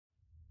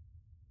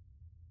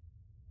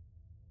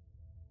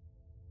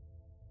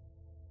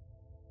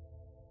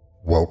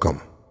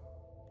Welcome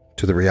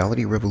to the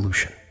Reality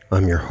Revolution.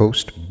 I'm your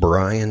host,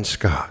 Brian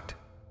Scott.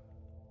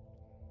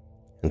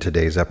 And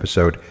today's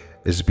episode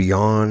is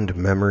Beyond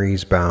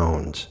Memory's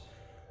Bounds.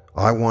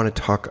 I want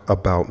to talk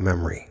about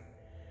memory,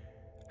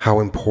 how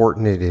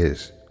important it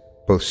is,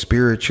 both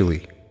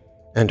spiritually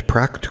and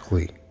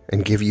practically,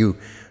 and give you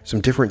some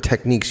different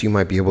techniques you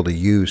might be able to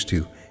use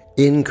to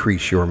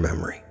increase your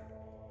memory.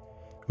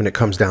 When it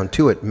comes down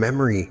to it,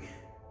 memory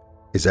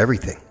is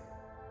everything.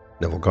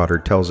 Neville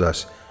Goddard tells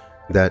us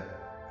that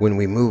when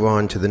we move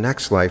on to the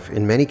next life,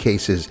 in many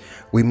cases,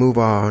 we move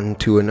on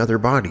to another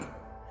body,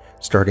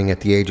 starting at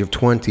the age of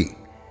 20,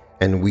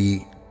 and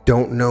we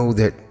don't know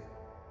that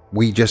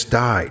we just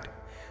died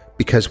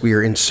because we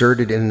are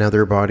inserted in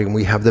another body and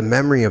we have the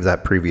memory of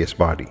that previous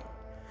body.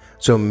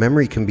 So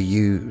memory can be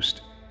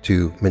used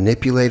to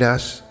manipulate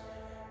us,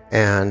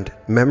 and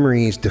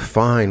memories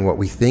define what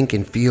we think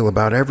and feel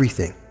about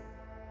everything.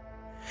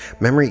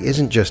 Memory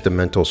isn't just a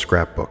mental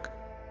scrapbook.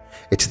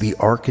 It's the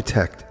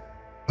architect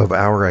of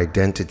our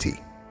identity,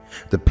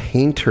 the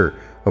painter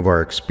of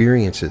our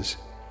experiences,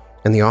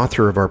 and the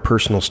author of our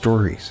personal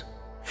stories.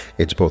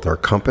 It's both our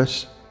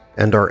compass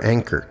and our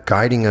anchor,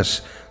 guiding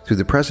us through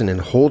the present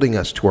and holding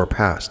us to our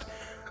past.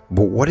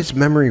 But what is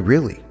memory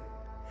really?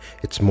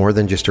 It's more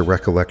than just a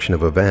recollection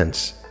of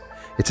events.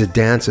 It's a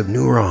dance of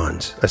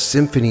neurons, a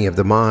symphony of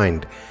the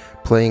mind,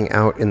 playing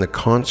out in the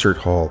concert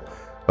hall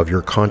of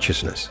your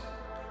consciousness.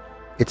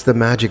 It's the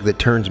magic that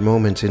turns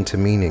moments into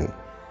meaning,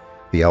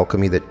 the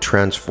alchemy that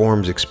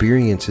transforms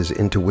experiences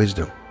into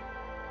wisdom.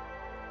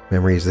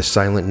 Memory is the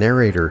silent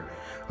narrator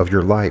of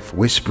your life,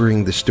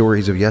 whispering the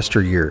stories of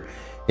yesteryear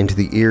into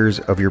the ears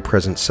of your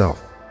present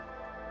self.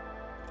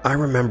 I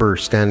remember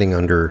standing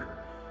under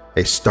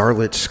a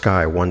starlit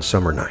sky one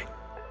summer night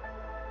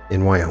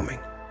in Wyoming.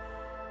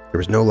 There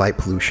was no light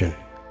pollution,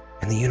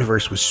 and the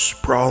universe was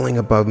sprawling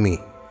above me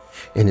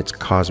in its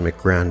cosmic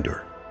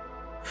grandeur.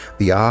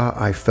 The awe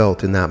I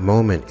felt in that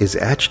moment is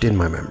etched in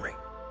my memory.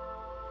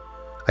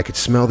 I could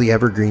smell the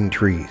evergreen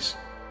trees.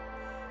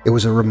 It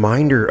was a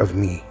reminder of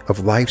me,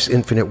 of life's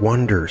infinite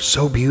wonder,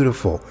 so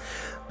beautiful.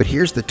 But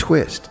here's the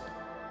twist.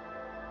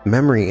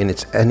 Memory in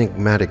its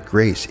enigmatic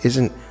grace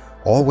isn't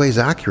always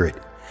accurate.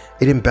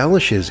 It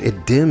embellishes,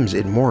 it dims,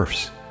 it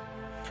morphs.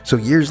 So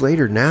years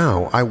later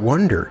now, I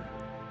wonder,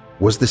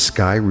 was the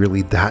sky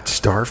really that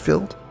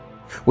star-filled?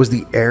 Was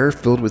the air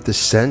filled with the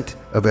scent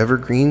of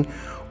evergreen,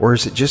 or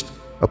is it just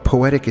a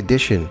poetic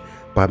addition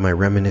by my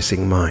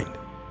reminiscing mind?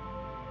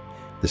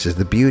 This is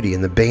the beauty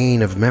and the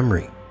bane of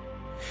memory.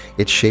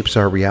 It shapes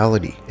our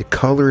reality, it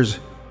colors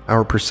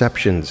our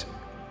perceptions,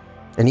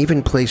 and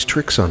even plays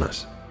tricks on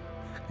us.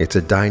 It's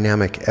a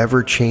dynamic,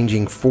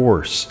 ever-changing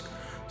force,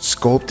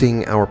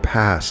 sculpting our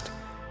past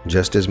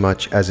just as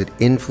much as it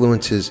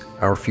influences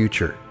our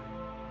future.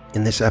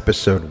 In this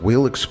episode,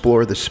 we'll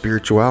explore the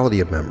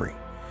spirituality of memory,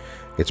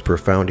 its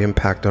profound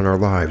impact on our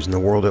lives and the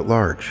world at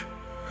large.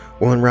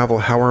 We'll unravel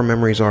how our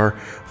memories are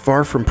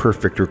far from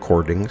perfect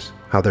recordings,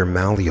 how they're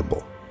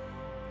malleable,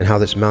 and how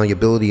this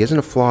malleability isn't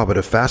a flaw but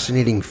a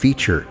fascinating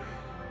feature.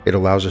 It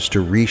allows us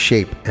to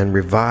reshape and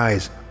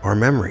revise our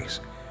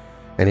memories,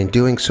 and in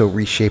doing so,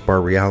 reshape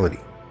our reality.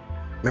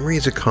 Memory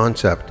is a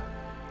concept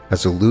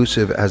as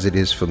elusive as it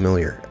is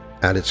familiar.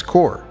 At its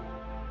core,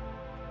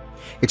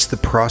 it's the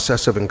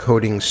process of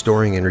encoding,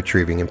 storing, and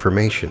retrieving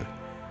information,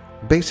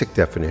 a basic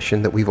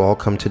definition that we've all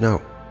come to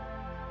know.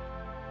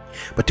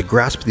 But to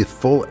grasp the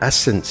full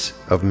essence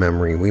of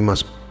memory, we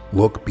must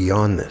look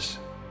beyond this.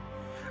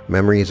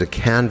 Memory is a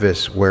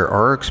canvas where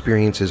our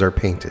experiences are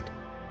painted,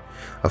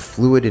 a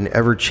fluid and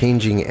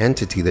ever-changing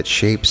entity that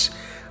shapes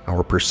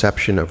our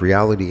perception of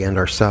reality and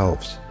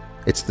ourselves.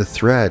 It's the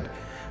thread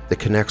that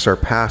connects our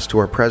past to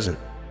our present,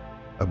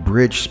 a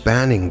bridge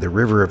spanning the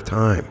river of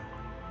time.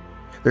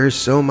 There is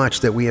so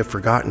much that we have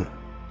forgotten,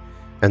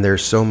 and there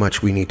is so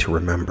much we need to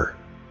remember.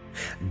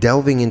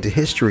 Delving into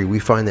history, we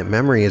find that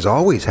memory has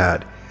always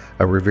had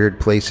a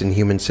revered place in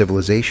human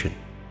civilization.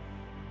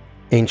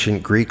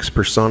 Ancient Greeks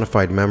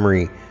personified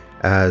memory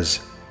as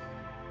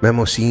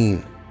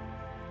Mnemosyne,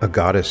 a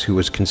goddess who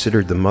was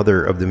considered the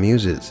mother of the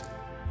muses.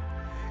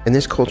 In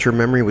this culture,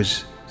 memory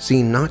was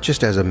seen not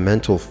just as a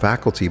mental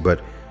faculty,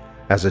 but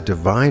as a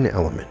divine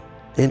element,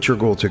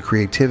 integral to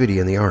creativity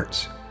and the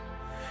arts.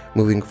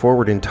 Moving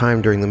forward in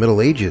time during the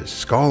Middle Ages,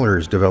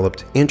 scholars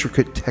developed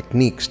intricate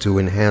techniques to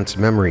enhance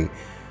memory,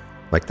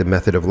 like the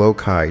method of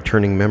loci,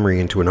 turning memory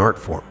into an art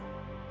form.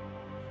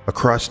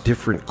 Across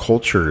different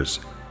cultures,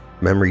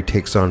 memory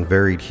takes on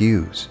varied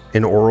hues.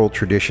 In oral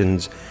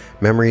traditions,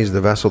 memory is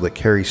the vessel that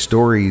carries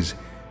stories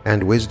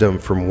and wisdom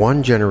from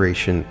one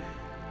generation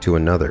to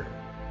another.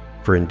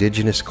 For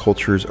indigenous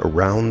cultures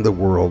around the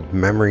world,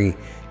 memory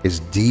is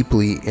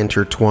deeply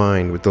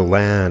intertwined with the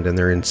land and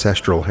their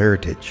ancestral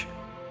heritage.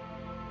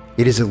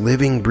 It is a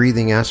living,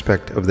 breathing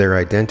aspect of their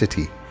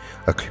identity,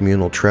 a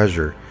communal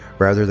treasure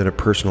rather than a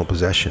personal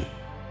possession.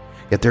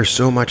 Yet there's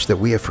so much that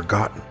we have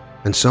forgotten,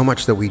 and so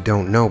much that we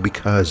don't know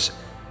because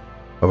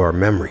of our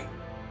memory.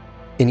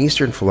 In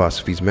Eastern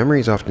philosophies, memory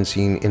is often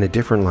seen in a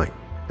different light,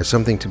 as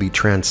something to be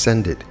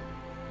transcended.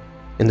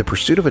 In the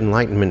pursuit of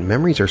enlightenment,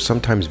 memories are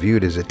sometimes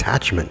viewed as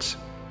attachments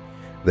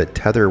that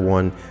tether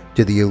one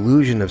to the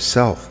illusion of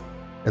self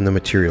and the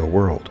material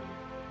world.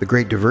 The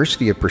great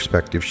diversity of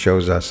perspective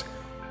shows us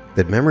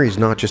that memory is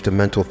not just a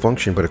mental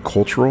function, but a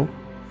cultural,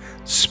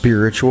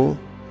 spiritual,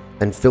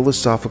 and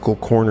philosophical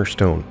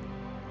cornerstone.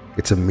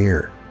 It's a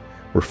mirror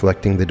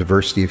reflecting the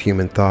diversity of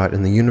human thought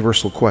and the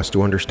universal quest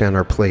to understand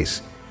our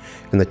place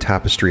in the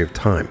tapestry of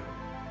time.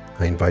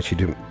 I invite you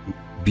to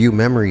view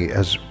memory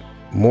as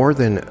more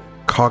than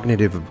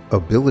cognitive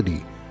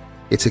ability.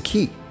 It's a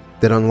key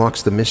that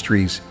unlocks the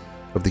mysteries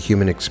of the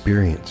human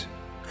experience,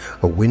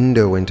 a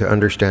window into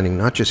understanding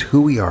not just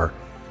who we are,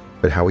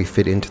 but how we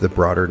fit into the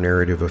broader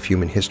narrative of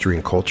human history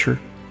and culture.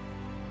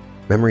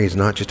 Memory is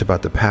not just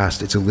about the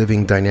past, it's a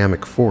living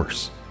dynamic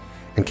force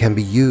and can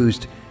be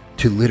used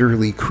to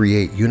literally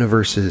create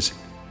universes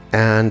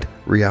and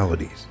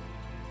realities.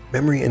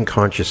 Memory and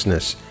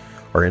consciousness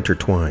are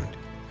intertwined.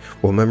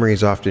 While memory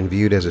is often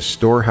viewed as a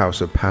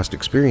storehouse of past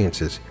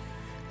experiences,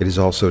 it is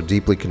also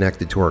deeply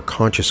connected to our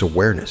conscious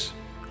awareness.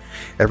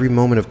 Every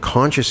moment of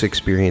conscious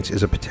experience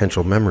is a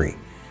potential memory,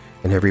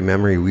 and every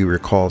memory we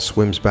recall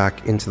swims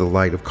back into the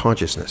light of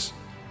consciousness.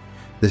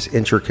 This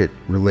intricate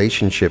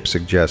relationship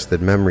suggests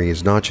that memory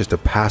is not just a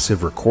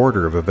passive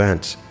recorder of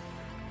events,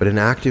 but an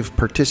active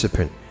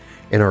participant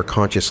in our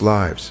conscious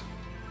lives.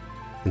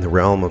 In the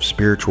realm of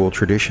spiritual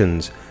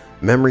traditions,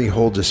 memory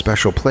holds a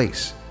special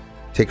place.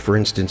 Take, for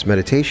instance,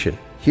 meditation.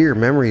 Here,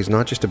 memory is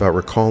not just about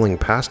recalling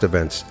past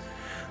events,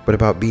 but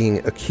about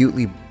being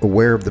acutely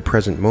aware of the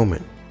present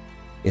moment.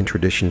 In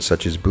traditions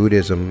such as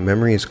Buddhism,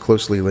 memory is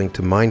closely linked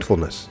to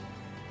mindfulness,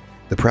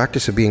 the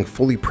practice of being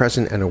fully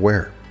present and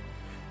aware.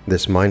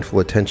 This mindful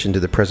attention to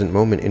the present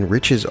moment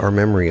enriches our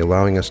memory,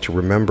 allowing us to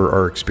remember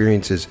our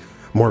experiences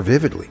more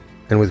vividly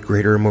and with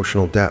greater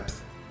emotional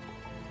depth.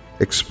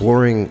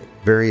 Exploring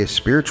various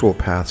spiritual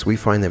paths, we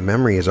find that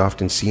memory is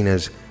often seen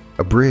as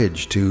a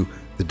bridge to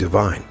the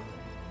divine.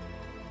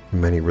 In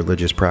many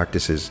religious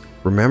practices,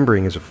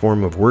 remembering is a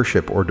form of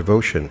worship or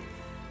devotion.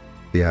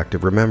 The act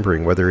of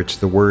remembering, whether it's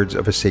the words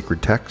of a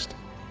sacred text,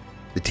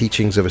 the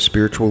teachings of a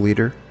spiritual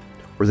leader,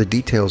 or the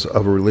details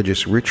of a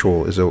religious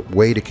ritual, is a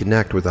way to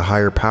connect with a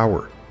higher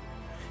power.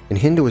 In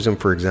Hinduism,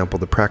 for example,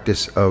 the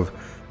practice of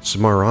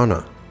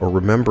smarana, or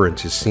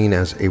remembrance, is seen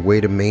as a way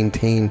to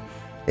maintain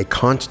a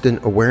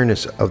constant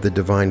awareness of the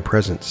divine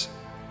presence.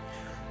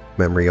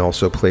 Memory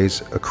also plays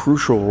a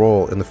crucial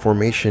role in the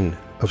formation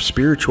of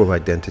spiritual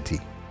identity.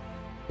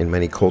 In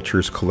many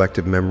cultures,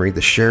 collective memory, the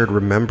shared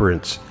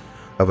remembrance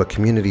of a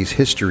community's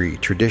history,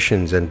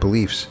 traditions, and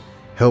beliefs,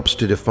 helps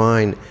to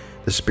define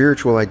the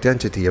spiritual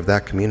identity of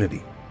that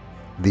community.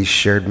 These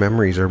shared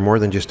memories are more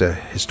than just a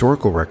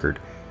historical record.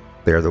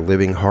 They are the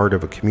living heart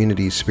of a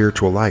community's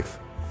spiritual life,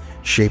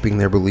 shaping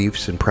their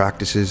beliefs and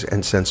practices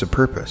and sense of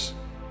purpose.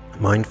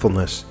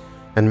 Mindfulness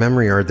and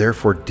memory are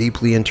therefore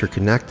deeply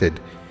interconnected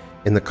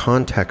in the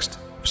context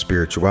of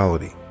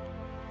spirituality.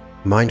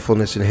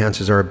 Mindfulness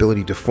enhances our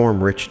ability to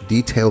form rich,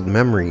 detailed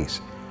memories,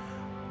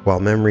 while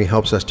memory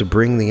helps us to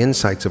bring the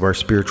insights of our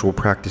spiritual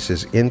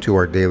practices into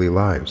our daily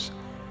lives.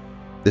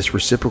 This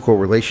reciprocal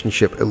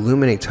relationship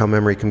illuminates how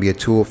memory can be a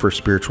tool for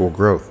spiritual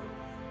growth,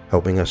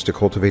 helping us to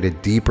cultivate a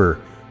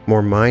deeper,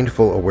 more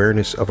mindful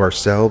awareness of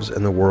ourselves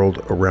and the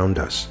world around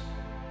us.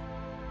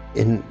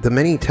 In the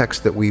many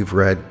texts that we've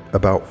read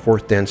about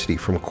fourth density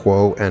from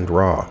Quo and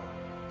Ra,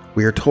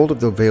 we are told of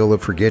the veil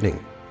of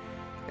forgetting,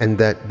 and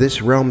that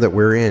this realm that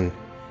we're in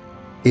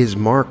is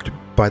marked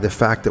by the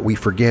fact that we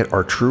forget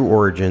our true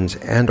origins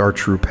and our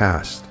true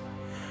past.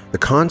 The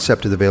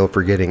concept of the veil of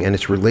forgetting and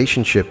its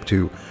relationship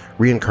to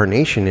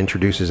reincarnation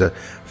introduces a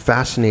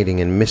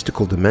fascinating and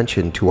mystical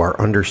dimension to our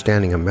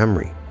understanding of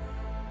memory.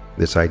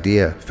 This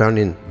idea, found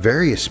in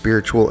various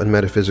spiritual and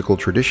metaphysical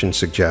traditions,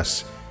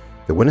 suggests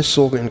that when a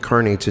soul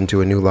incarnates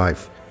into a new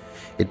life,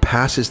 it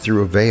passes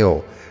through a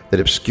veil that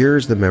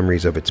obscures the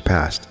memories of its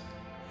past.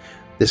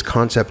 This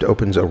concept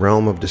opens a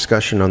realm of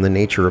discussion on the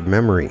nature of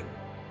memory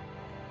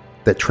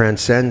that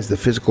transcends the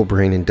physical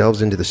brain and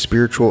delves into the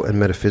spiritual and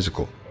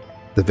metaphysical.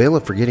 The veil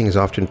of forgetting is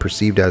often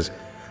perceived as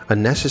a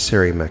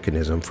necessary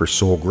mechanism for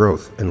soul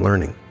growth and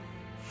learning.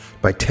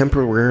 By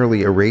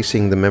temporarily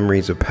erasing the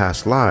memories of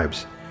past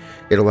lives,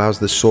 it allows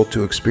the soul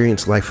to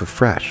experience life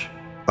afresh,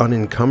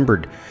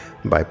 unencumbered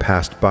by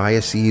past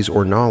biases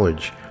or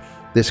knowledge.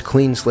 This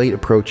clean slate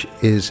approach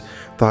is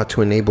thought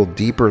to enable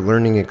deeper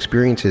learning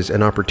experiences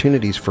and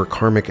opportunities for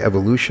karmic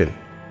evolution.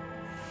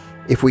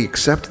 If we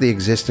accept the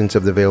existence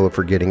of the veil of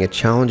forgetting, it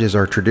challenges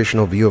our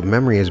traditional view of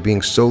memory as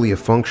being solely a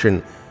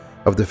function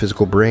of the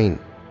physical brain.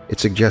 It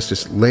suggests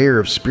this layer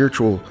of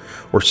spiritual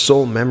or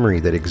soul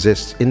memory that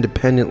exists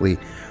independently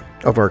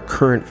of our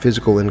current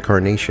physical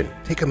incarnation.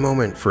 Take a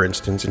moment, for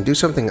instance, and do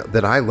something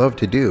that I love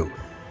to do,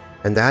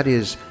 and that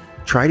is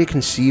try to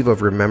conceive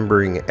of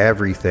remembering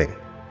everything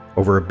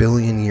over 1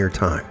 billion year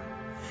time,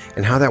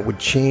 and how that would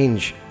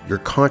change your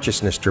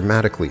consciousness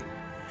dramatically.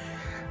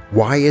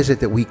 Why is it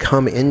that we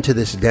come into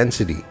this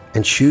density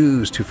and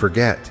choose to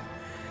forget?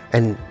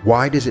 And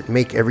why does it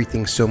make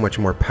everything so much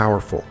more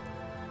powerful?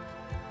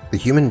 The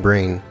human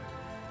brain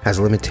has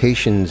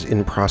limitations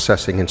in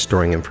processing and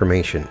storing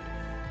information.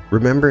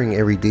 Remembering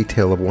every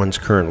detail of one's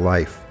current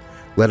life,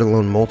 let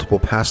alone multiple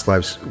past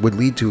lives, would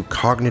lead to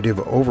cognitive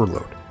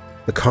overload.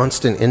 The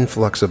constant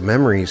influx of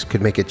memories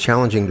could make it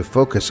challenging to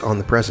focus on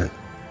the present,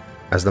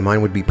 as the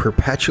mind would be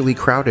perpetually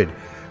crowded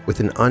with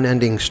an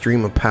unending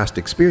stream of past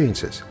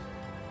experiences.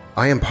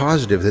 I am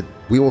positive that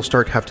we will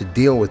start to have to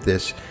deal with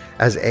this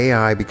as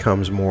AI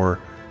becomes more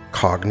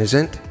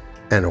cognizant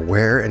and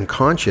aware and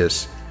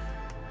conscious.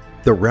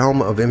 The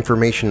realm of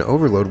information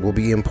overload will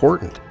be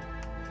important.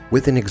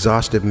 With an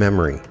exhaustive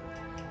memory,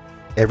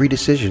 every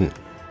decision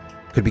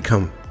could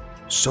become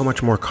so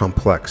much more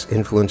complex,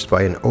 influenced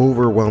by an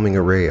overwhelming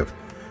array of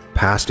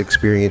past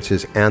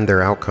experiences and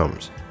their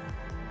outcomes.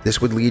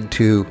 This would lead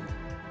to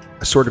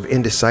a sort of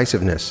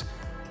indecisiveness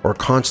or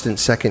constant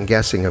second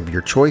guessing of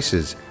your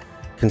choices,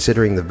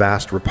 considering the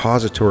vast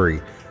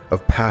repository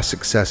of past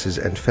successes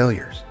and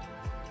failures.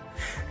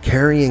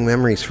 Carrying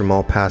memories from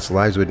all past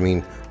lives would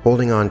mean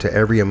holding on to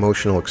every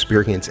emotional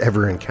experience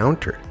ever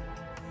encountered.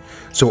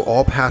 So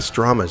all past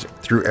dramas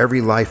through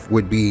every life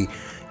would be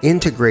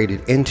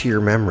integrated into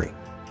your memory.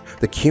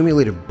 The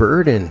cumulative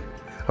burden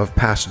of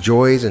past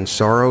joys and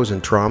sorrows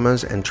and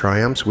traumas and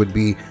triumphs would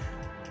be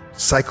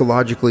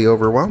psychologically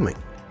overwhelming,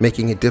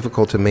 making it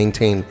difficult to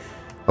maintain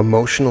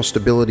emotional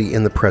stability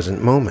in the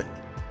present moment.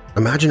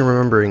 Imagine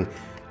remembering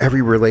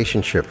every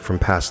relationship from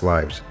past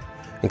lives,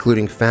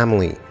 including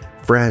family,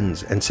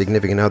 friends, and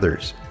significant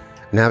others.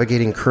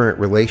 Navigating current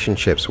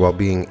relationships while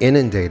being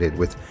inundated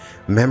with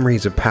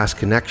memories of past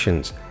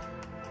connections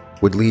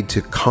would lead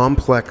to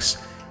complex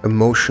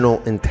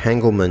emotional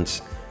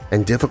entanglements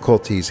and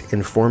difficulties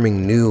in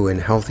forming new and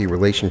healthy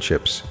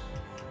relationships.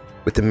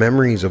 With the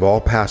memories of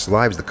all past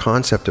lives, the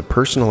concept of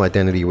personal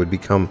identity would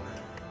become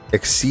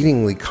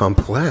exceedingly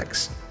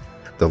complex.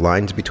 The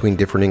lines between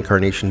different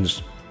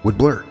incarnations would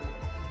blur,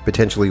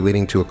 potentially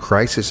leading to a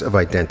crisis of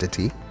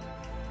identity,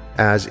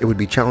 as it would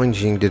be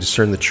challenging to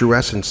discern the true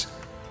essence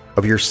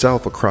of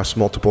yourself across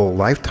multiple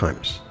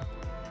lifetimes.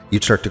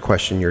 You'd start to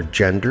question your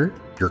gender,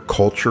 your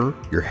culture,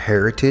 your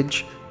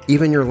heritage,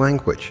 even your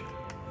language.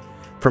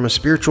 From a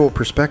spiritual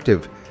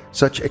perspective,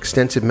 such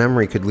extensive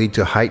memory could lead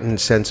to a heightened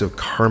sense of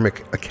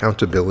karmic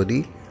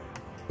accountability.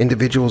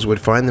 Individuals would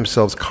find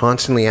themselves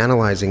constantly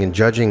analyzing and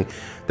judging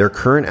their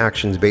current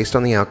actions based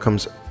on the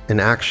outcomes and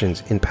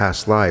actions in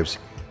past lives,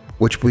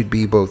 which would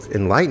be both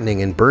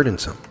enlightening and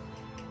burdensome.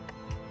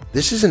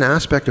 This is an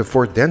aspect of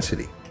fourth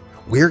density.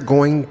 We're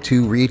going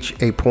to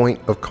reach a point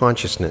of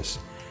consciousness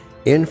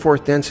in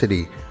fourth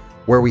density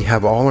where we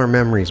have all our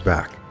memories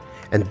back.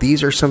 And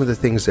these are some of the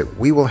things that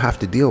we will have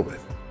to deal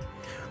with.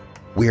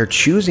 We are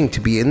choosing to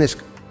be in this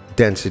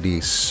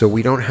density so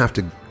we don't have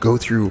to go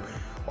through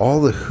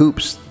all the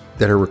hoops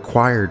that are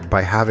required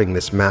by having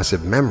this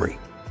massive memory.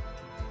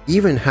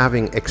 Even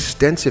having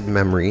extensive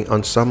memory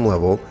on some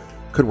level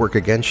could work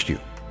against you.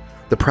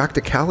 The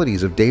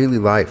practicalities of daily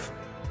life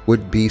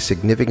would be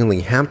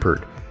significantly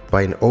hampered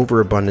by an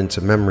overabundance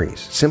of memories.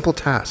 Simple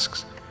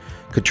tasks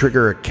could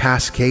trigger a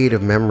cascade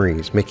of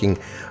memories, making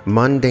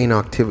mundane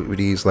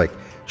activities like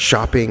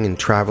shopping and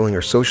traveling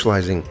or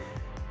socializing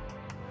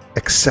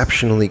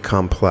exceptionally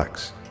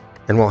complex.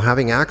 And while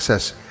having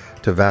access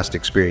to vast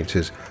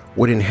experiences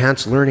would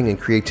enhance learning and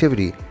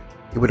creativity,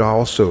 it would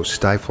also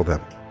stifle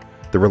them.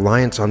 The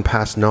reliance on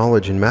past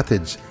knowledge and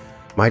methods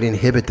might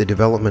inhibit the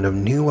development of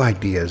new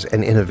ideas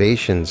and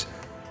innovations,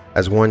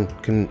 as one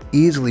can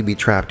easily be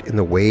trapped in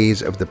the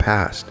ways of the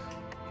past.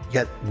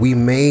 Yet we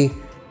may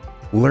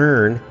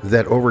learn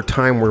that over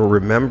time we're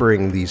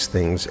remembering these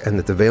things and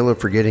that the veil of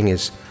forgetting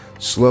is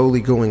slowly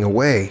going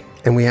away,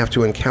 and we have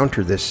to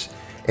encounter this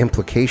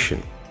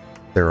implication.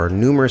 There are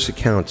numerous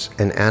accounts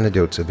and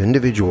anecdotes of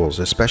individuals,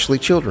 especially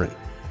children,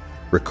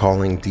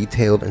 recalling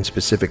detailed and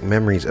specific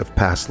memories of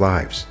past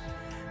lives.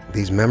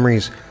 These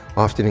memories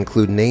often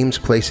include names,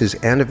 places,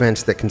 and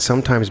events that can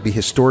sometimes be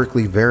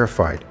historically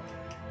verified.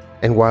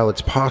 And while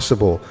it's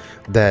possible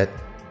that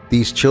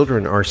these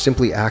children are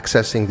simply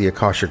accessing the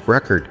Akashic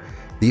record,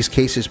 these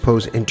cases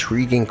pose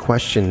intriguing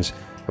questions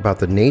about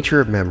the nature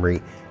of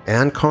memory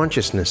and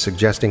consciousness,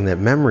 suggesting that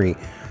memory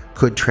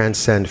could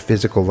transcend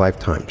physical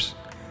lifetimes.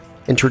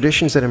 In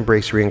traditions that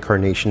embrace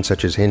reincarnation,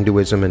 such as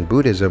Hinduism and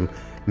Buddhism,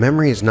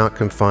 memory is not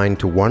confined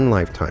to one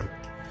lifetime,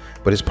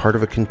 but is part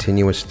of a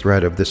continuous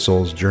thread of the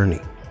soul's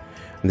journey.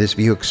 This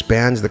view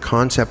expands the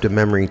concept of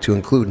memory to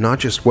include not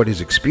just what is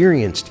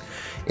experienced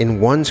in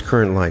one's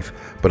current life,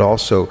 but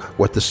also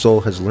what the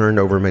soul has learned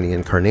over many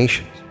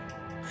incarnations.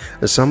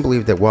 Some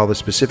believe that while the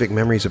specific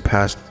memories of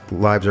past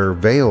lives are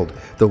veiled,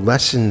 the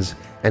lessons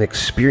and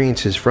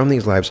experiences from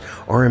these lives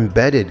are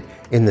embedded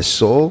in the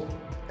soul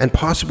and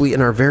possibly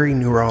in our very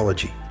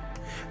neurology.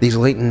 These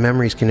latent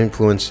memories can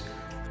influence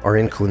our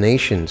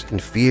inclinations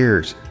and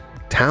fears,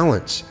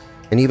 talents,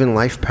 and even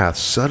life paths,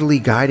 subtly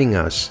guiding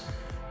us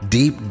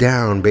deep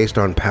down based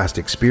on past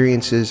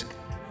experiences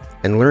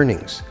and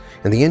learnings.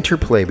 And the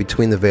interplay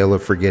between the veil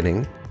of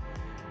forgetting,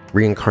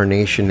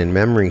 reincarnation, and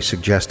memory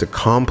suggests a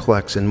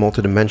complex and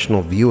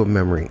multidimensional view of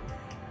memory,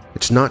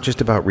 It's not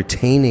just about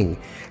retaining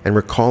and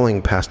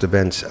recalling past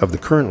events of the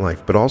current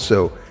life, but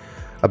also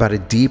about a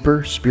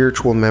deeper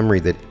spiritual memory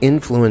that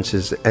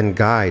influences and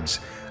guides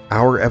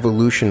our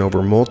evolution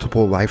over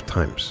multiple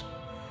lifetimes.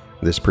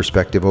 This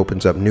perspective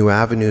opens up new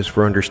avenues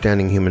for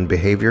understanding human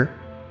behavior,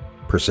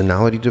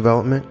 personality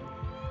development,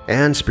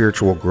 and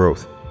spiritual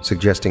growth,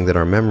 suggesting that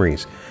our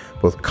memories,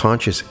 both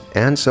conscious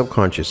and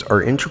subconscious,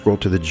 are integral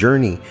to the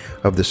journey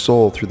of the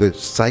soul through the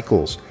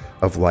cycles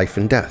of life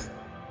and death.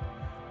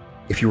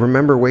 If you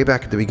remember way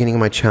back at the beginning of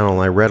my channel,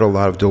 I read a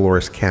lot of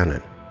Dolores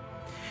Cannon.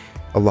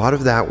 A lot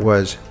of that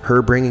was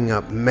her bringing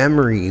up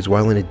memories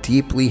while in a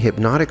deeply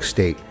hypnotic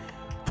state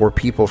for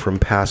people from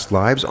past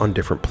lives on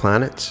different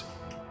planets,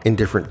 in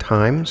different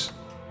times.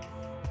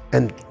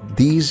 And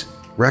these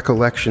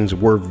recollections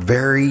were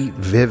very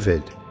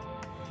vivid.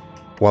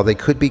 While they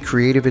could be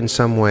creative in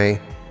some way,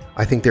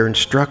 I think they're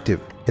instructive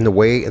in the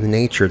way and the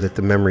nature that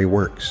the memory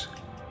works.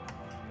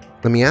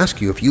 Let me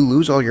ask you, if you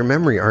lose all your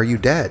memory, are you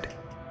dead?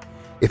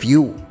 If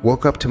you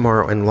woke up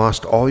tomorrow and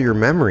lost all your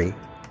memory,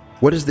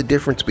 what is the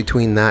difference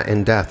between that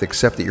and death,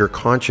 except that you're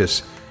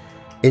conscious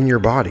in your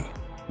body?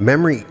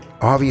 Memory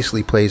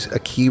obviously plays a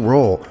key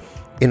role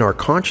in our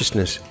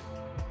consciousness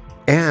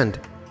and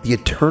the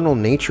eternal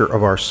nature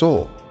of our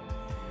soul.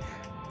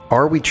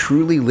 Are we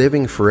truly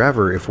living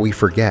forever if we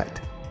forget?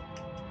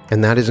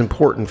 And that is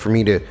important for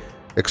me to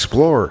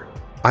explore.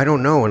 I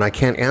don't know, and I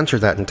can't answer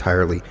that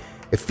entirely.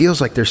 It feels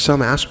like there's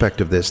some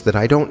aspect of this that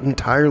I don't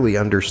entirely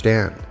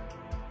understand.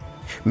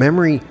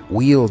 Memory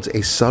wields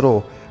a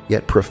subtle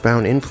yet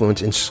profound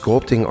influence in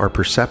sculpting our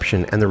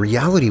perception and the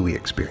reality we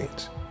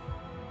experience.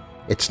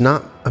 It's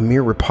not a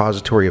mere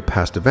repository of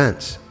past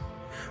events.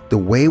 The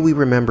way we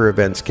remember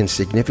events can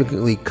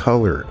significantly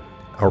color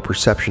our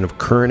perception of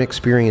current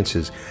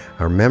experiences.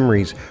 Our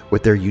memories,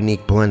 with their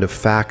unique blend of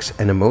facts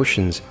and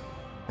emotions,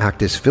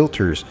 act as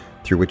filters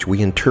through which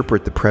we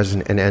interpret the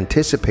present and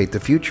anticipate the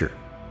future.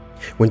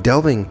 When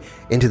delving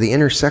into the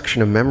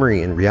intersection of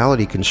memory and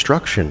reality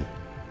construction,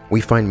 we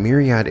find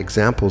myriad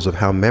examples of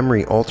how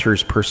memory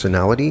alters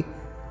personality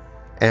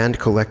and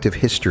collective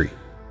history.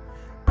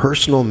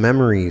 Personal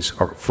memories,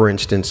 for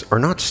instance, are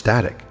not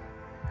static.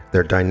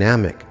 They're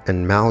dynamic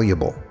and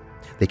malleable.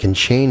 They can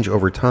change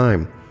over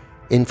time,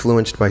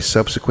 influenced by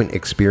subsequent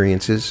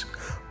experiences,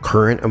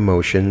 current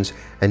emotions,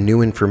 and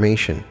new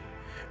information.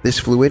 This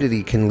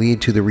fluidity can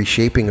lead to the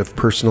reshaping of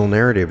personal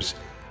narratives,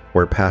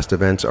 where past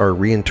events are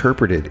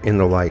reinterpreted in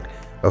the light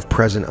of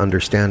present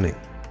understanding.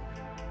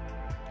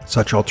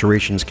 Such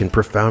alterations can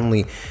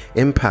profoundly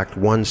impact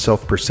one's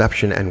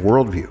self-perception and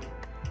worldview.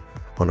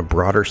 On a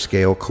broader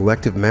scale,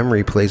 collective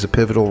memory plays a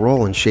pivotal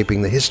role in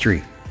shaping the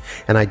history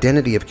and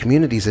identity of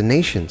communities and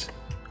nations.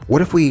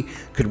 What if we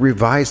could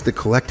revise the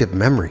collective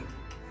memory?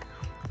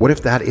 What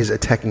if that is a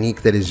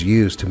technique that is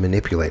used to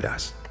manipulate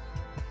us?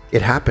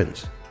 It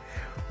happens.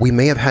 We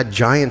may have had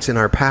giants in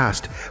our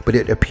past, but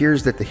it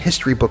appears that the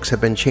history books have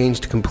been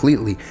changed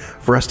completely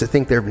for us to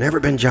think there have never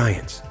been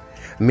giants.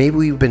 Maybe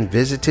we've been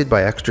visited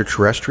by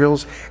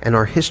extraterrestrials and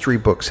our history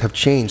books have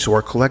changed, so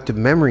our collective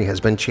memory has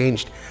been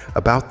changed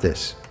about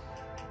this.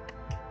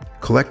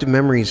 Collective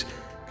memories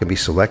can be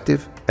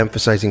selective,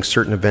 emphasizing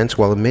certain events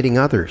while omitting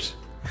others,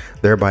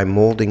 thereby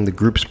molding the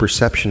group's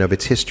perception of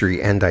its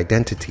history and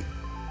identity.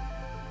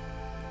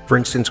 For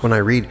instance, when I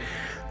read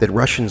that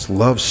Russians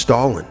love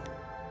Stalin,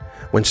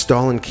 when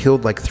Stalin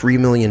killed like 3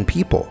 million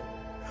people,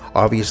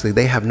 obviously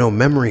they have no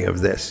memory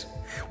of this.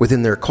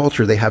 Within their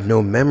culture, they have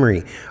no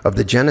memory of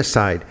the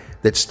genocide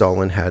that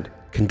Stalin had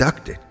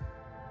conducted.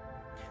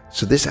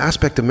 So this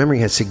aspect of memory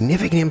has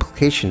significant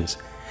implications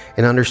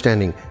in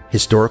understanding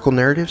historical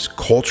narratives,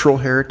 cultural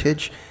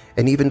heritage,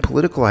 and even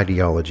political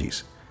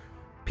ideologies.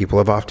 People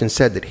have often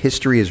said that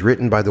history is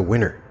written by the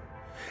winner.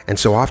 And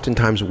so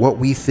oftentimes what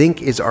we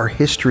think is our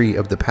history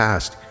of the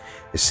past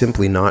is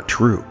simply not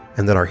true,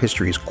 and that our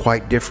history is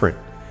quite different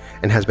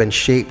and has been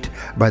shaped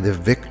by the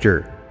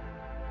victor.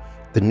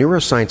 The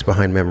neuroscience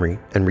behind memory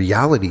and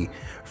reality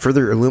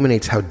further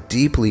illuminates how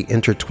deeply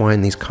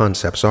intertwined these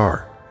concepts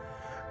are.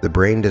 The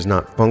brain does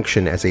not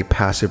function as a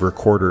passive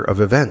recorder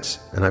of events,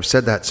 and I've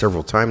said that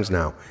several times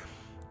now.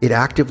 It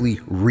actively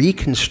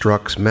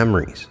reconstructs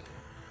memories,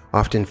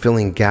 often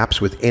filling gaps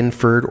with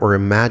inferred or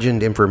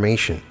imagined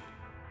information.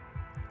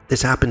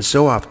 This happens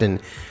so often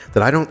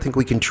that I don't think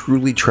we can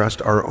truly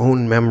trust our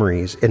own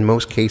memories in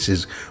most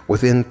cases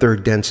within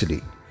third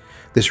density.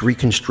 This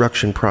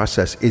reconstruction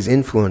process is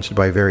influenced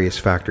by various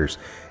factors,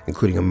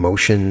 including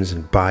emotions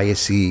and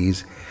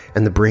biases,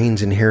 and the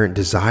brain's inherent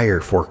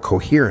desire for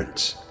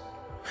coherence.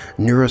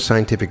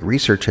 Neuroscientific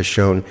research has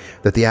shown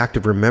that the act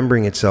of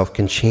remembering itself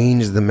can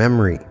change the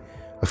memory,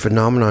 a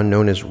phenomenon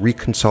known as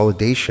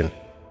reconsolidation.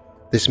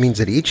 This means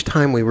that each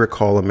time we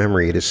recall a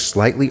memory, it is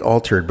slightly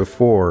altered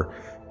before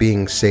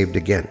being saved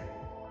again.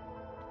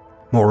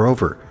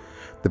 Moreover,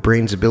 the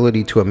brain's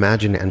ability to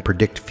imagine and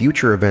predict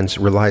future events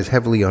relies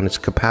heavily on its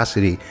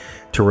capacity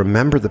to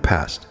remember the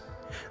past.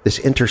 This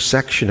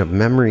intersection of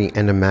memory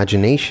and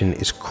imagination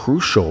is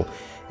crucial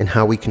in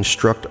how we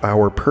construct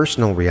our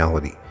personal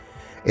reality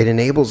It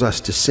enables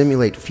us to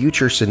simulate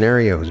future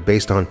scenarios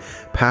based on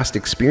past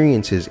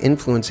experiences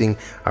influencing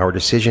our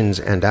decisions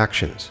and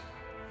actions.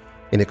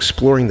 In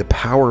exploring the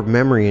power of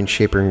memory in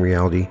shaping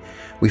reality,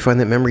 we find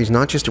that memory is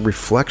not just a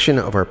reflection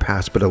of our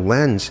past, but a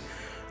lens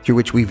through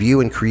which we view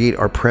and create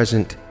our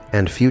present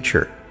and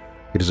future.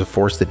 It is a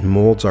force that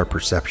molds our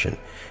perception,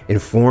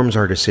 informs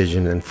our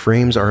decisions, and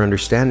frames our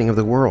understanding of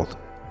the world.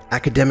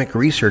 Academic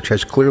research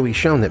has clearly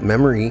shown that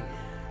memory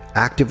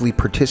actively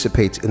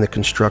participates in the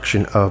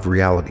construction of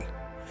reality.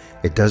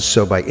 It does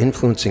so by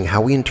influencing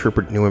how we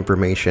interpret new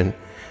information,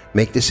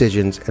 make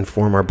decisions, and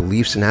form our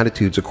beliefs and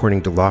attitudes,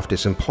 according to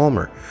Loftus and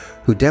Palmer,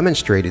 who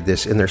demonstrated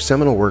this in their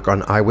seminal work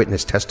on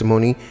eyewitness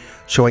testimony,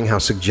 showing how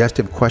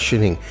suggestive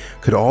questioning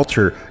could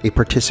alter a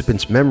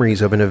participant's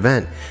memories of an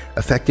event,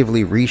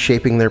 effectively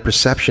reshaping their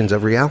perceptions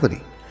of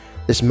reality.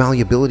 This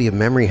malleability of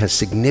memory has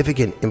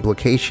significant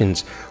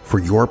implications for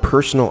your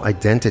personal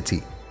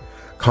identity.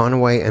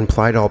 Conway and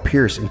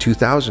Plydall-Pierce in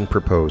 2000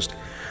 proposed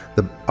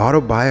the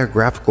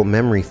autobiographical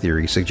memory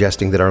theory,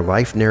 suggesting that our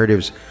life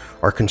narratives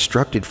are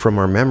constructed from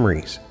our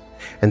memories,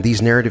 and these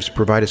narratives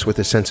provide us with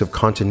a sense of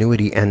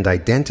continuity and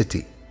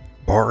identity.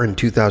 Barr in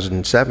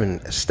 2007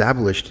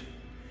 established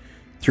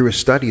through a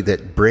study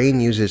that brain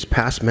uses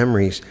past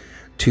memories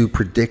to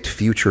predict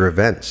future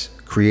events,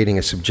 creating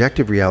a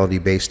subjective reality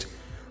based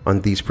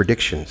on these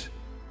predictions.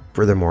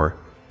 Furthermore,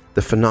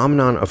 the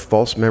phenomenon of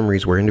false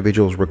memories, where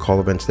individuals recall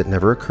events that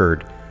never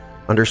occurred,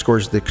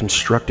 underscores the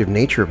constructive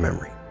nature of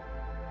memory.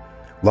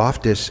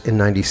 Loftus in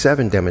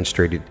 97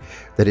 demonstrated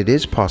that it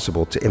is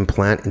possible to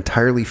implant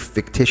entirely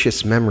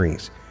fictitious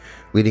memories,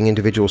 leading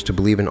individuals to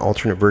believe in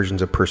alternate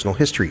versions of personal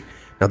history.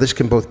 Now, this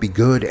can both be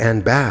good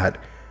and bad,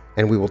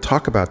 and we will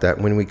talk about that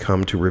when we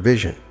come to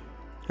revision.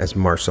 As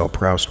Marcel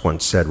Proust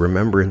once said,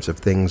 remembrance of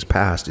things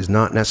past is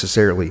not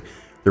necessarily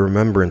the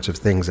remembrance of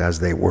things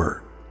as they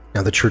were.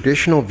 Now, the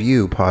traditional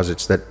view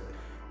posits that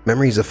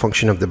memory is a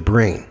function of the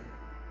brain,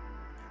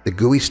 the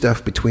gooey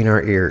stuff between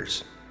our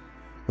ears,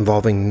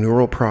 involving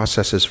neural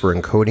processes for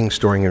encoding,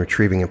 storing, and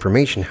retrieving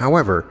information.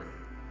 However,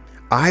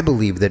 I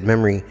believe that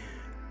memory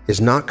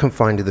is not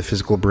confined to the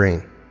physical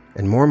brain,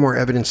 and more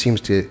evidence seems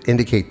to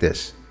indicate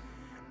this.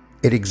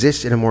 It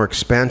exists in a more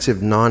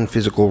expansive,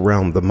 non-physical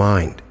realm, the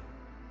mind.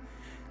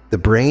 The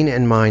brain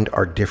and mind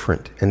are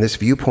different, and this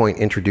viewpoint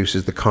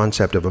introduces the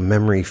concept of a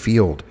memory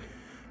field,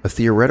 a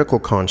theoretical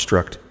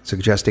construct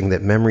suggesting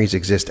that memories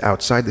exist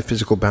outside the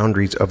physical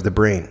boundaries of the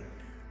brain.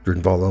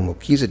 Drunvalo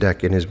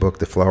Melchizedek, in his book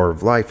The Flower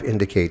of Life,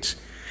 indicates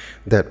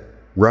that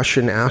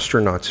Russian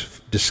astronauts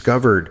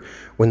discovered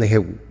when they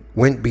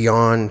went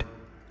beyond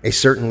a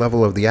certain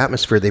level of the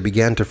atmosphere, they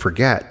began to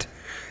forget,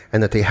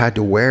 and that they had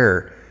to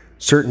wear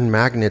certain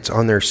magnets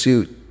on their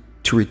suit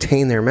to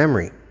retain their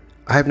memory.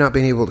 I have not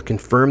been able to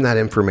confirm that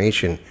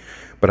information,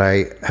 but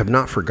I have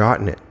not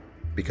forgotten it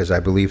because I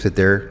believe that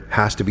there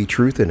has to be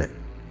truth in it.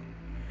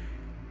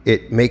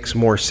 It makes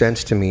more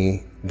sense to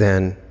me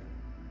than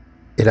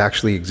it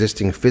actually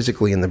existing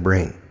physically in the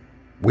brain.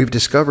 We've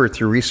discovered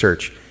through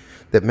research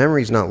that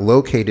memory is not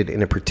located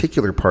in a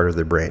particular part of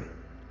the brain,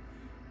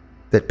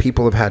 that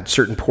people have had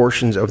certain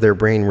portions of their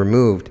brain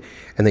removed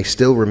and they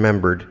still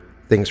remembered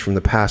things from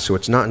the past, so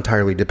it's not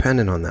entirely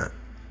dependent on that.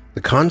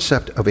 The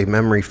concept of a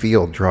memory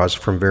field draws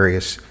from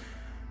various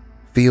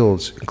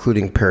fields,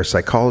 including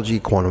parapsychology,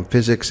 quantum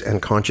physics,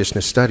 and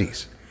consciousness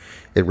studies.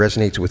 It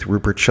resonates with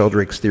Rupert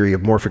Sheldrake's theory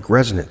of morphic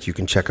resonance. You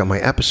can check out my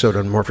episode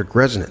on morphic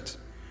resonance,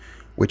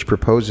 which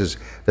proposes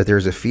that there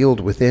is a field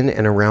within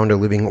and around a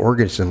living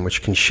organism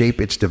which can shape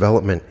its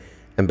development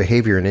and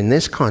behavior. And in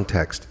this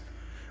context,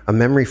 a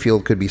memory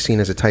field could be seen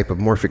as a type of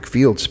morphic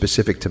field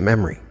specific to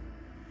memory.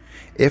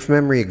 If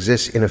memory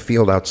exists in a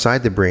field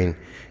outside the brain,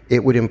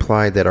 it would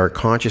imply that our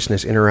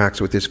consciousness interacts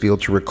with this field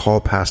to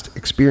recall past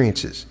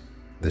experiences.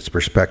 This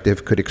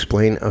perspective could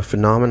explain a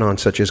phenomenon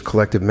such as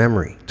collective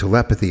memory,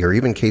 telepathy, or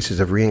even cases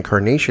of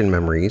reincarnation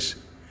memories,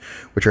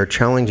 which are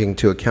challenging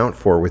to account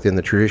for within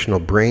the traditional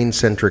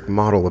brain-centric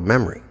model of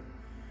memory.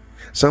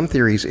 Some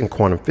theories in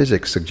quantum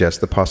physics suggest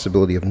the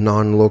possibility of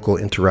non-local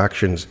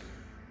interactions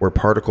where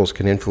particles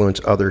can influence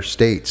other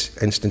states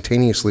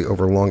instantaneously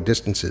over long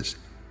distances.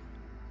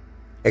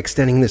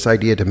 Extending this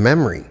idea to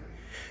memory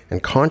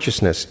and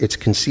consciousness, it's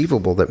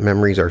conceivable that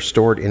memories are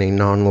stored in a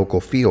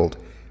non-local field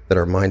that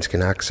our minds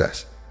can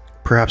access.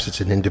 Perhaps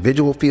it's an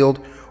individual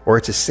field, or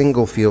it's a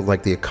single field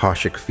like the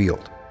Akashic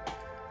field.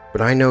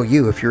 But I know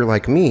you, if you're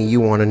like me, you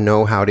want to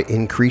know how to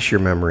increase your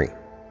memory.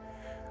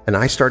 And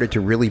I started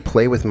to really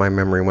play with my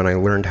memory when I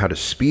learned how to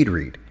speed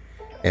read.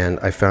 And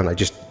I found I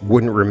just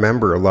wouldn't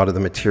remember a lot of the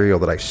material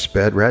that I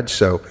sped read,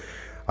 so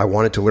I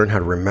wanted to learn how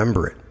to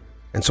remember it.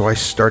 And so I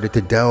started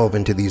to delve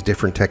into these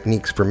different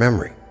techniques for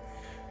memory.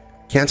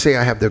 Can't say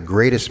I have the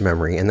greatest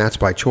memory, and that's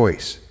by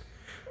choice,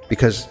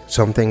 because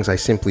some things I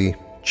simply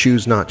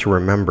choose not to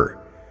remember.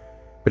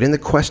 But in the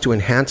quest to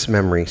enhance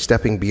memory,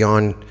 stepping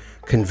beyond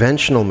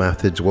conventional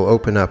methods will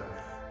open up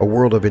a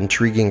world of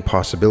intriguing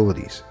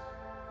possibilities.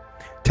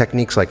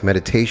 Techniques like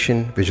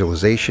meditation,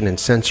 visualization, and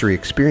sensory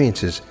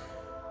experiences,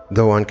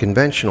 though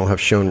unconventional, have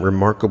shown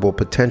remarkable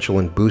potential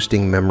in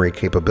boosting memory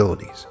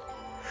capabilities.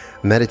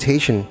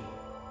 Meditation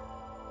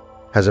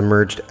has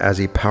emerged as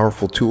a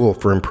powerful tool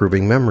for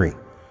improving memory.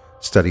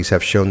 Studies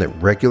have shown that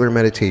regular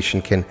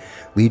meditation can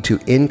lead to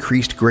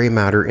increased gray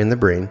matter in the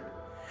brain,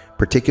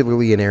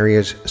 particularly in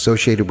areas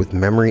associated with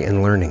memory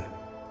and learning.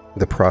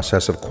 The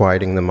process of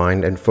quieting the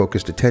mind and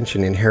focused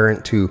attention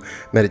inherent to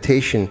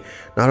meditation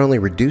not only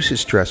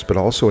reduces stress but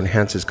also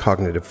enhances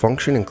cognitive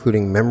function,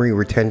 including memory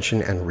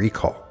retention and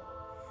recall.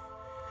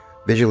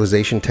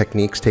 Visualization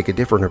techniques take a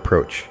different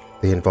approach.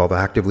 They involve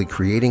actively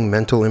creating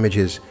mental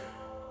images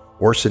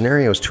or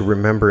scenarios to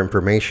remember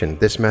information.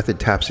 This method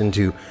taps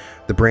into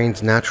the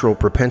brain's natural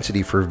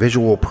propensity for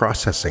visual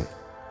processing.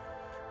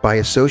 By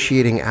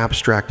associating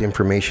abstract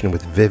information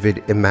with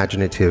vivid,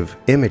 imaginative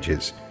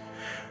images,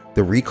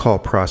 the recall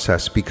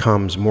process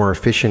becomes more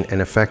efficient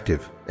and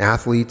effective.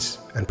 Athletes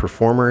and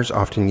performers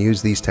often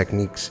use these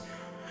techniques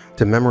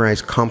to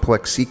memorize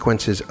complex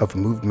sequences of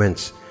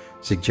movements,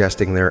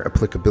 suggesting their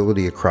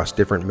applicability across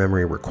different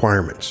memory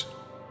requirements.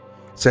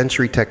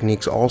 Sensory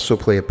techniques also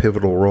play a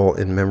pivotal role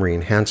in memory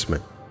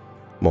enhancement.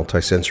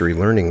 Multisensory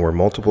learning, where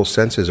multiple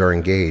senses are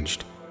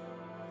engaged,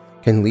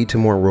 can lead to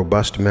more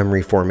robust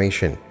memory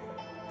formation.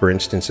 For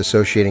instance,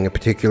 associating a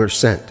particular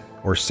scent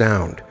or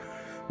sound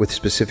with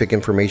specific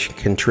information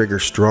can trigger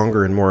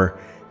stronger and more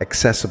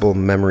accessible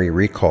memory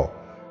recall.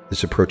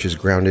 This approach is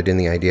grounded in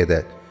the idea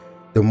that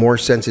the more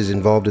senses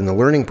involved in the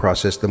learning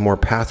process, the more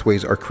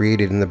pathways are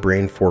created in the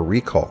brain for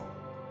recall.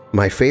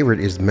 My favorite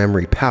is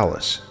memory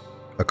palace,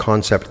 a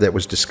concept that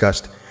was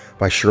discussed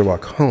by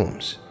Sherlock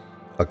Holmes,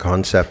 a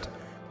concept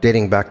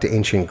dating back to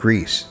ancient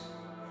Greece,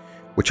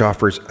 which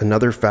offers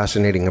another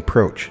fascinating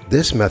approach.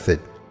 This method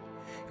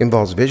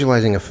involves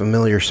visualizing a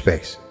familiar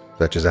space,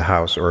 such as a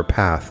house or a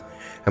path,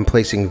 and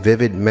placing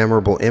vivid,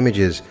 memorable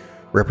images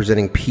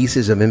representing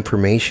pieces of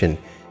information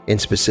in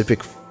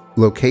specific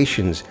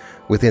locations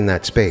within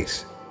that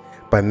space.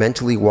 By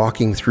mentally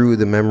walking through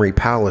the memory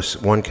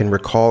palace, one can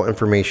recall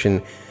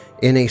information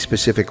in a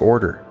specific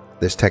order.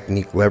 This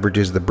technique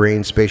leverages the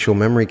brain's spatial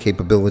memory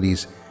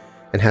capabilities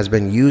and has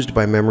been used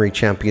by memory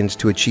champions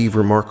to achieve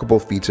remarkable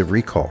feats of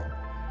recall.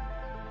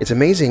 It's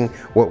amazing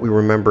what we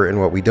remember and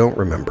what we don't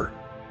remember.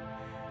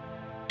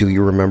 Do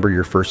you remember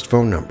your first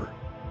phone number?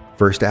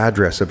 First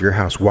address of your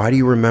house? Why do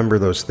you remember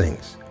those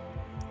things?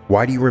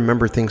 Why do you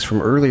remember things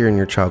from earlier in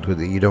your childhood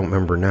that you don't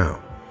remember now?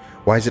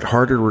 Why is it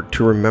harder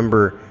to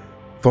remember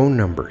phone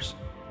numbers?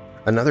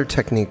 Another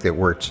technique that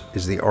works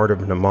is the art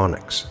of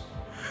mnemonics,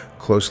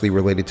 closely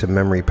related to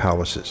memory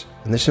palaces.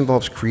 And this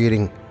involves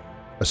creating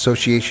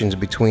associations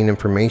between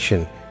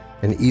information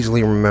and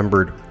easily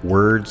remembered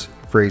words,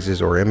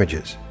 phrases, or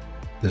images.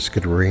 This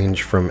could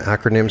range from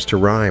acronyms to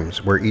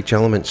rhymes, where each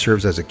element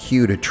serves as a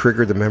cue to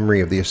trigger the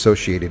memory of the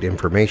associated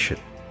information.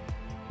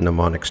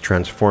 Mnemonics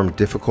transform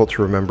difficult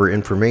to remember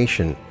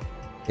information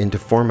into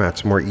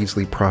formats more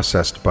easily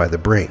processed by the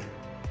brain.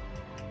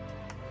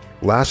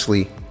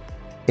 Lastly,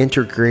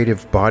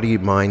 integrative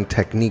body-mind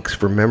techniques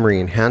for memory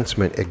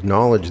enhancement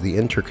acknowledge the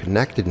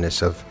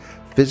interconnectedness of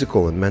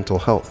physical and mental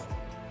health.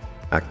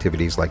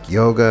 Activities like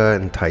yoga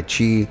and tai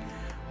chi,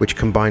 which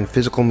combine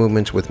physical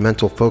movements with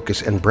mental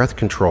focus and breath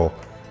control,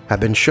 have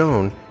been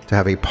shown to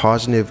have a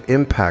positive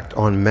impact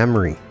on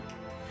memory.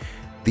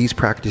 These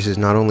practices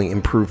not only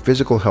improve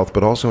physical health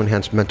but also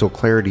enhance mental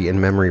clarity and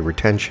memory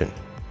retention.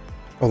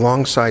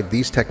 Alongside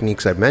these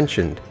techniques I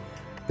mentioned,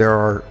 there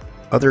are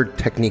other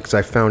techniques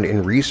I found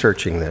in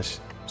researching this,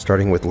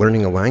 starting with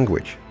learning a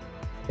language.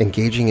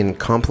 Engaging in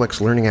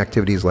complex learning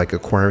activities like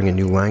acquiring a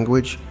new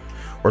language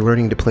or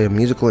learning to play a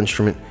musical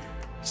instrument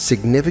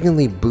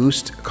significantly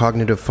boost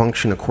cognitive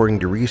function according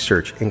to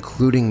research,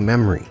 including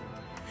memory.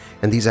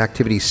 And these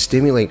activities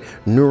stimulate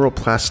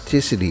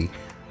neuroplasticity,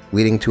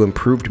 leading to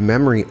improved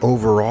memory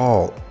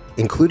overall,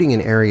 including in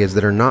areas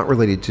that are not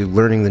related to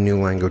learning the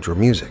new language or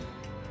music.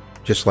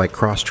 Just like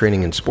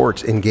cross-training in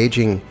sports,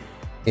 engaging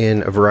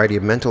in a variety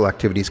of mental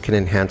activities can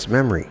enhance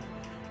memory.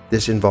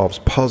 This involves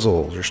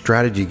puzzles or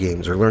strategy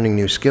games or learning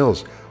new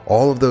skills.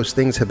 All of those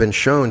things have been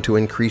shown to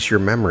increase your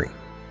memory.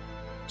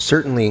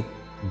 Certainly,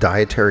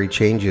 dietary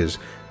changes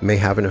may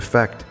have an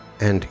effect,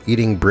 and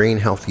eating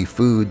brain-healthy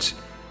foods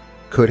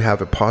could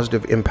have a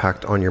positive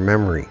impact on your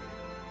memory.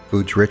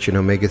 Foods rich in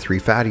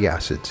omega-3 fatty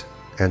acids,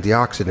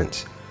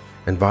 antioxidants,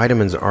 and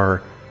vitamins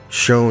are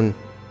shown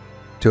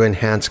to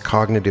enhance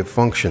cognitive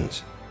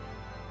functions.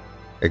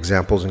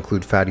 Examples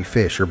include fatty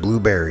fish or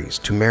blueberries,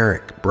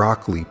 turmeric,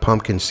 broccoli,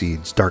 pumpkin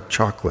seeds, dark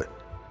chocolate.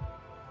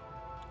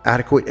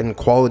 Adequate and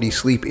quality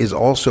sleep is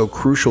also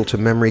crucial to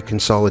memory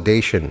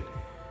consolidation.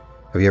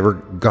 Have you ever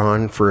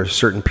gone for a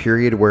certain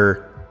period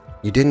where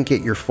you didn't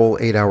get your full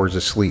 8 hours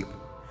of sleep,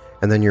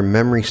 and then your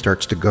memory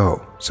starts to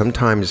go?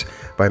 Sometimes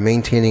by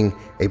maintaining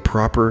a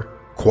proper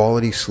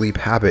quality sleep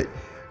habit,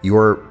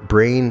 your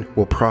brain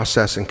will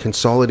process and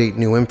consolidate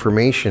new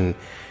information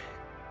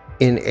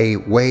in a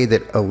way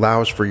that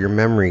allows for your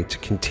memory to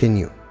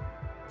continue.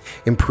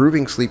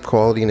 Improving sleep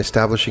quality and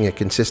establishing a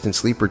consistent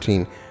sleep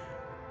routine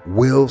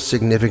will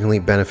significantly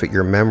benefit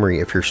your memory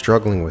if you're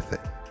struggling with it.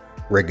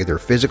 Regular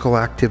physical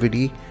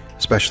activity,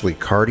 especially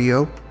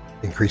cardio,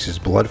 increases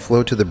blood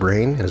flow to the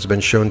brain, and has been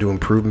shown to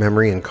improve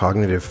memory and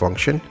cognitive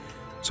function.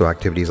 So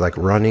activities like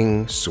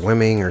running,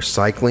 swimming, or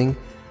cycling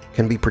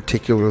can be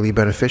particularly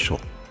beneficial.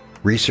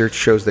 Research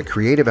shows that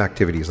creative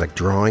activities like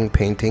drawing,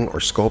 painting, or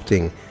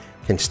sculpting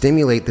can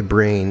stimulate the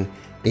brain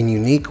in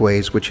unique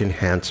ways which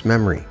enhance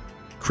memory.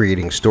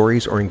 Creating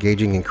stories or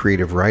engaging in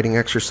creative writing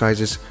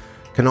exercises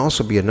can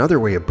also be another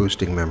way of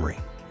boosting memory.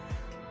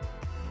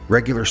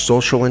 Regular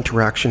social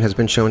interaction has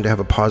been shown to have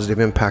a positive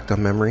impact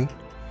on memory,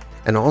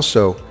 and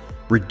also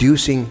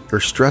reducing your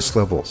stress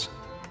levels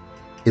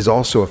is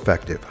also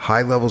effective.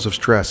 High levels of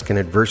stress can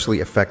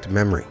adversely affect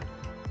memory.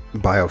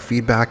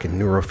 Biofeedback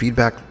and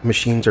neurofeedback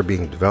machines are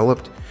being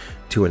developed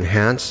to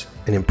enhance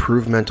and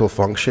improve mental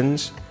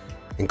functions,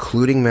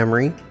 including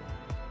memory.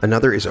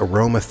 Another is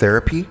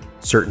aromatherapy.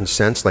 Certain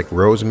scents like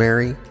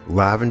rosemary,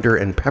 lavender,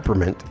 and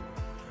peppermint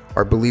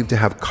are believed to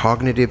have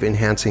cognitive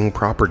enhancing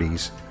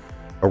properties.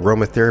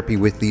 Aromatherapy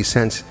with these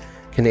scents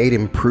can aid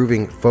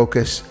improving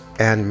focus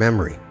and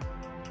memory.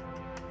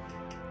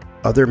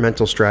 Other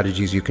mental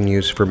strategies you can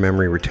use for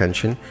memory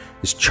retention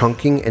is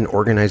chunking and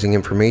organizing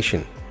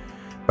information.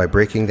 By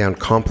breaking down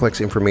complex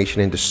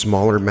information into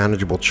smaller,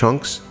 manageable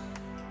chunks,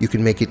 you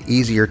can make it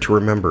easier to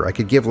remember. I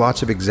could give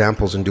lots of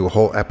examples and do a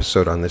whole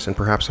episode on this, and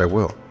perhaps I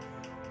will.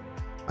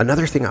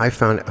 Another thing I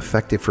found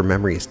effective for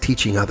memory is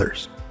teaching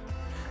others.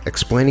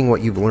 Explaining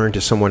what you've learned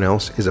to someone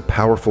else is a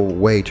powerful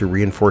way to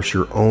reinforce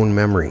your own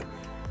memory,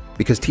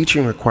 because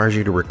teaching requires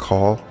you to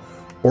recall,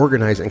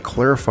 organize, and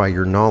clarify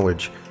your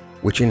knowledge,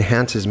 which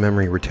enhances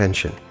memory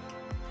retention.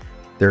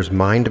 There's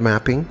mind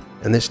mapping,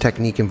 and this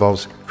technique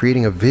involves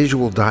creating a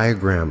visual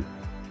diagram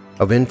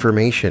of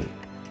information.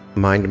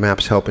 Mind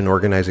maps help in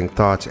organizing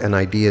thoughts and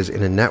ideas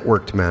in a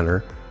networked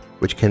manner,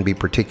 which can be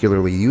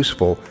particularly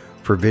useful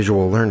for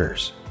visual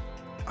learners.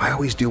 I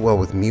always do well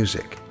with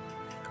music.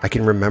 I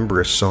can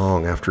remember a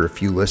song after a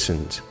few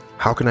listens.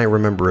 How can I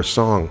remember a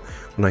song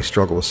when I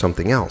struggle with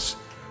something else?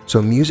 So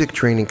music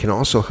training can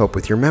also help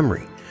with your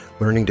memory.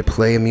 Learning to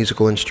play a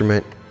musical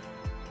instrument,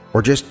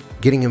 or just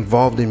getting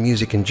involved in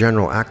music in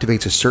general,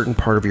 activates a certain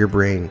part of your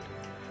brain,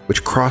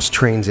 which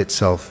cross-trains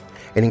itself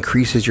and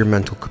increases your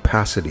mental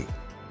capacity.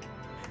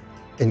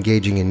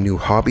 Engaging in new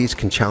hobbies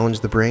can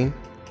challenge the brain.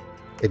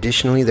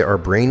 Additionally, there are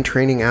brain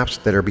training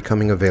apps that are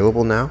becoming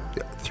available now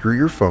through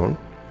your phone,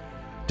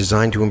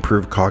 designed to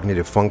improve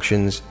cognitive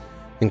functions,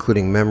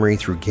 including memory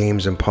through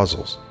games and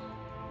puzzles.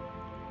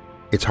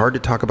 It's hard to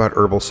talk about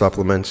herbal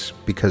supplements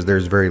because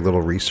there's very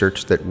little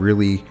research that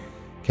really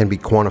can be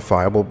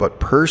quantifiable, but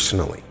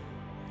personally,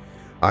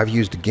 I've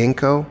used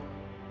ginkgo,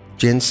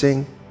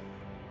 ginseng,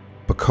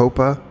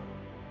 bacopa,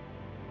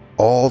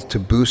 all to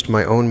boost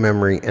my own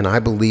memory, and I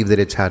believe that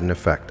it's had an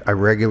effect. I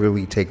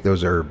regularly take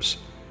those herbs.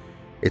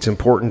 It's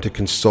important to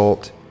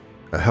consult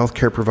a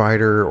healthcare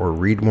provider or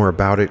read more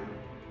about it.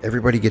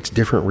 Everybody gets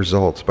different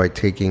results by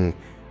taking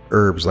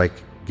herbs like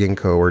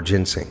ginkgo or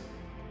ginseng.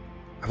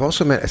 I've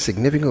also met a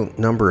significant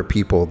number of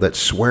people that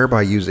swear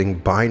by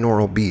using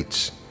binaural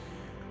beats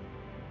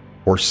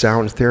or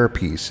sound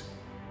therapies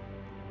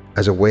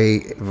as a way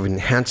of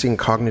enhancing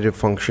cognitive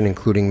function,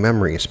 including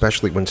memory,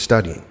 especially when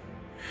studying.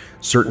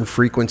 Certain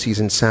frequencies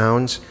and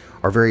sounds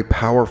are very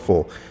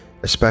powerful,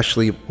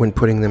 especially when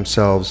putting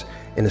themselves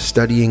in a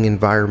studying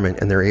environment,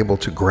 and they're able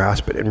to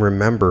grasp it and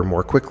remember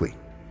more quickly.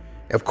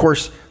 Of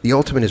course, the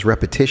ultimate is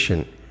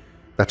repetition.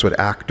 That's what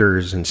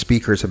actors and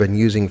speakers have been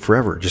using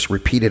forever. Just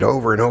repeat it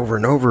over and over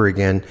and over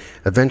again.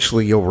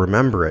 Eventually you'll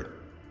remember it.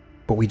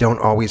 But we don't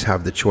always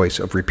have the choice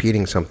of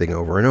repeating something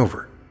over and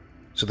over.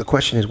 So the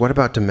question is, what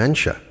about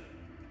dementia?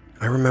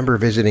 I remember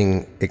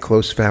visiting a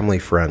close family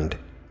friend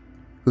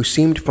who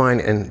seemed fine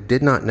and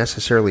did not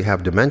necessarily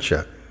have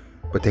dementia,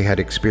 but they had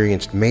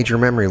experienced major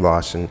memory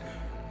loss and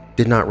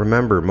did not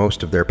remember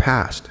most of their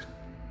past.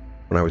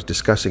 When I was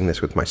discussing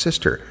this with my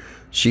sister,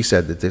 she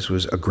said that this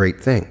was a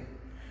great thing,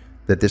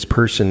 that this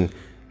person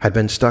had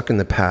been stuck in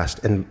the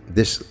past, and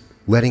this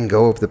letting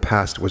go of the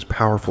past was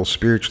powerful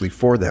spiritually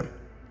for them.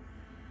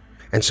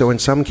 And so in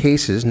some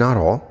cases, not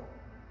all,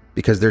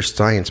 because there's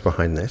science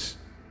behind this,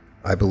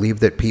 I believe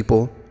that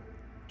people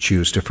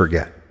choose to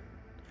forget,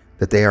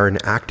 that they are an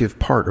active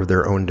part of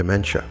their own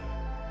dementia.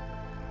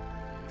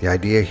 The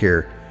idea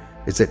here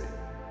is that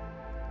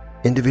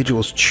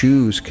individuals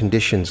choose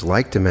conditions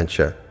like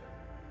dementia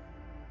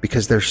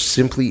because they're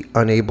simply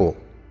unable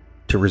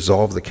to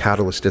resolve the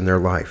catalyst in their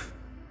life.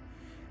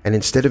 And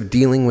instead of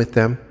dealing with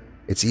them,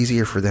 it's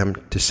easier for them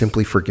to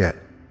simply forget.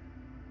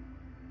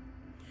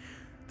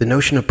 The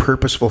notion of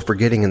purposeful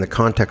forgetting in the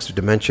context of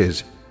dementia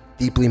is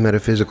deeply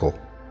metaphysical.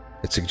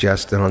 It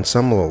suggests that on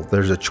some level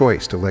there's a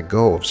choice to let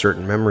go of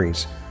certain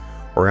memories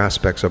or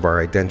aspects of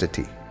our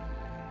identity.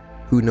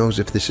 Who knows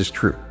if this is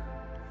true?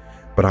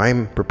 But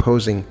I'm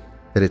proposing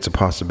that it's a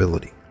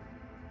possibility.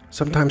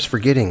 Sometimes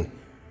forgetting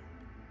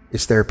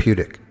is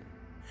therapeutic.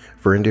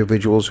 For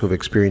individuals who have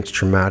experienced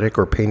traumatic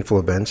or painful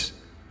events,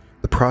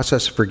 the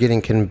process of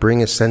forgetting can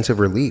bring a sense of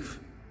relief.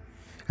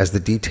 As the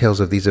details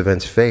of these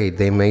events fade,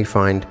 they may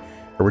find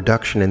a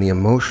reduction in the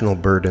emotional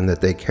burden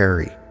that they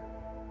carry.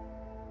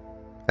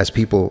 As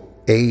people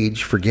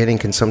age, forgetting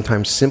can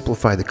sometimes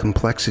simplify the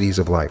complexities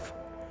of life.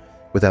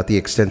 Without the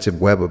extensive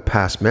web of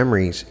past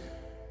memories,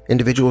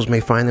 individuals may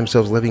find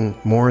themselves living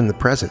more in the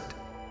present,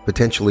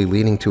 potentially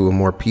leading to a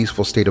more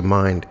peaceful state of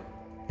mind,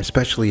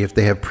 especially if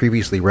they have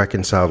previously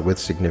reconciled with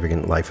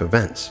significant life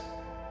events.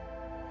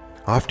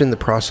 Often the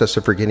process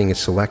of forgetting is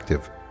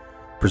selective,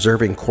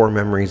 preserving core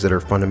memories that are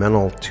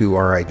fundamental to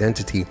our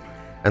identity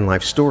and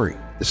life story.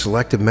 The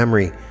selective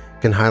memory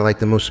can highlight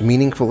the most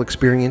meaningful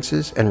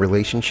experiences and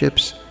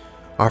relationships,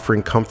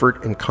 offering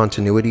comfort and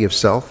continuity of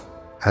self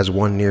as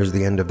one nears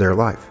the end of their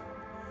life.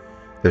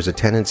 There's a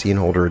tendency in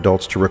older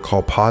adults to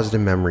recall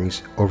positive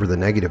memories over the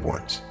negative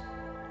ones,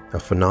 a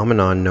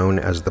phenomenon known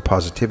as the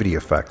positivity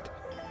effect.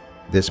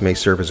 This may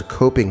serve as a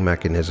coping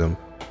mechanism,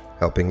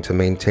 helping to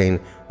maintain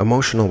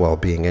emotional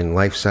well-being and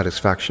life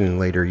satisfaction in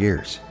later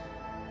years.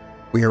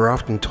 We are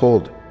often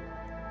told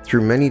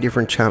through many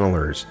different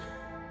channelers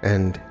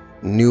and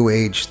New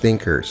Age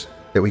thinkers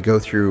that we go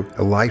through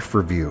a life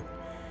review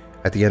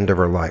at the end of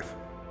our life.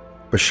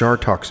 Bashar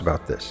talks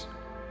about this.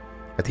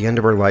 At the end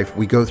of our life,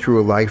 we go through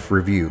a life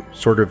review,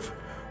 sort of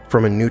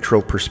from a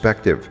neutral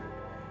perspective,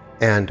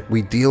 and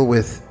we deal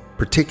with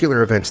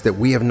particular events that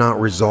we have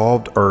not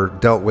resolved or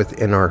dealt with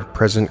in our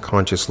present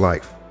conscious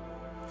life.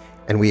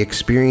 And we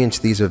experience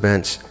these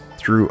events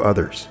through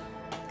others.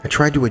 I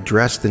tried to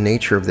address the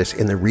nature of this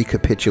in the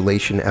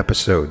recapitulation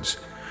episodes,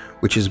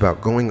 which is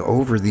about going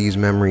over these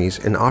memories,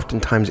 and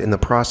oftentimes in the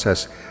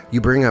process,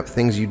 you bring up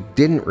things you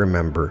didn't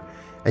remember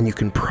and you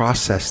can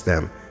process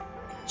them.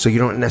 So you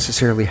don't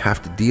necessarily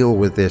have to deal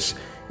with this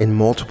in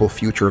multiple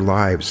future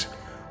lives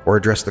or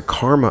address the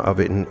karma of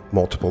it in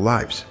multiple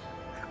lives.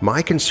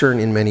 My concern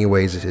in many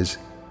ways is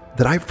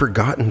that I've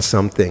forgotten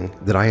something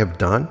that I have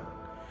done.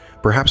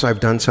 Perhaps I've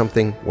done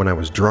something when I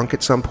was drunk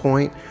at some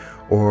point,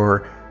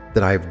 or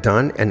that I've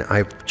done and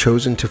I've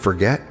chosen to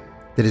forget,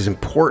 that is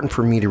important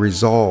for me to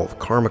resolve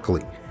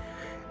karmically.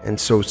 And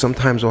so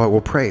sometimes I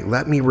will pray,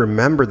 let me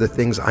remember the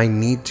things I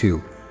need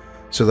to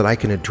so that I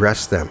can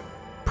address them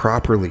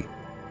properly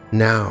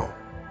now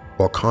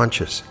while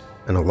conscious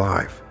and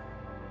alive.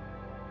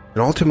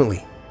 And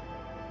ultimately,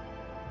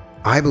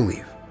 I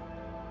believe,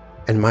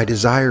 and my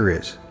desire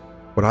is,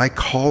 what I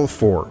call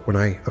for when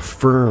I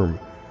affirm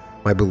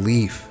my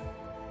belief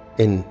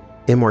in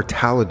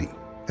immortality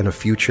and a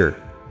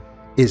future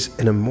is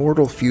an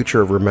immortal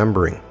future of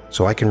remembering,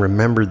 so I can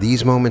remember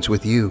these moments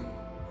with you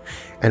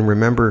and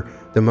remember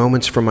the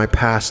moments from my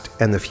past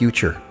and the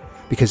future,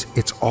 because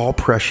it's all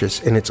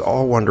precious and it's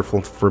all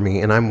wonderful for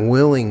me, and I'm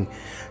willing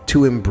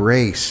to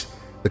embrace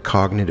the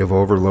cognitive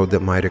overload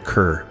that might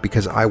occur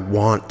because I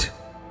want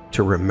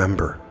to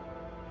remember.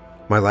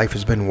 My life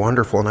has been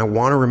wonderful and I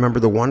want to remember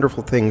the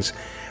wonderful things.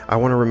 I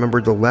want to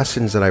remember the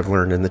lessons that I've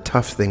learned and the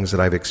tough things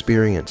that I've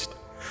experienced.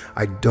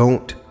 I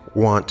don't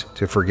want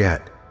to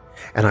forget,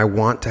 and I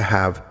want to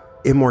have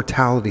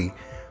immortality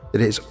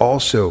that is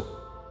also...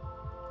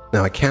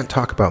 Now, I can't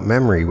talk about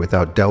memory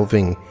without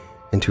delving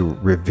into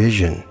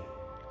revision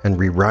and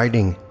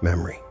rewriting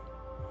memory.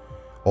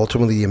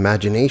 Ultimately, the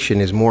imagination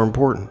is more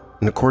important,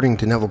 and according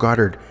to Neville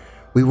Goddard,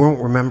 we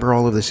won't remember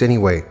all of this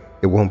anyway.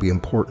 It won't be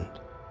important.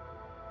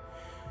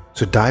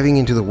 So diving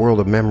into the world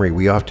of memory,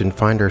 we often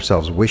find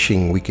ourselves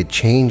wishing we could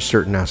change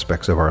certain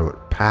aspects of our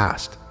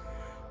past.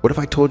 What if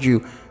I told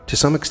you, to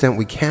some extent,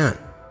 we can?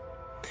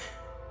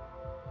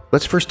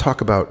 Let's first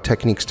talk about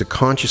techniques to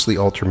consciously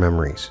alter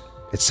memories.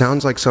 It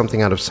sounds like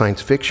something out of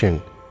science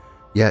fiction,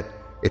 yet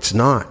it's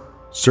not.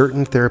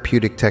 Certain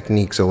therapeutic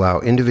techniques allow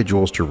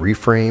individuals to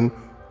reframe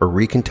or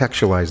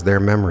recontextualize their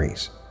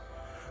memories.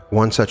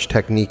 One such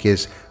technique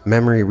is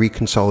memory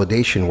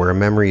reconsolidation, where a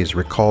memory is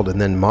recalled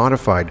and then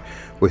modified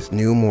with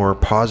new, more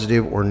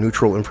positive or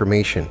neutral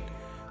information.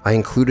 I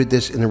included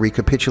this in the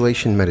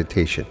recapitulation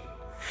meditation.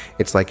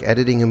 It's like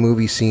editing a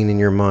movie scene in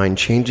your mind,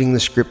 changing the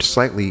script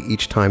slightly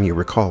each time you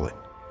recall it.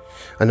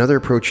 Another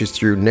approach is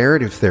through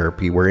narrative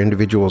therapy, where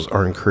individuals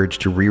are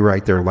encouraged to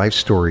rewrite their life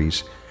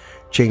stories,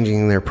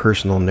 changing their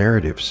personal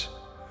narratives.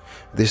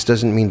 This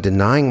doesn't mean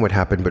denying what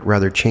happened, but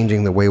rather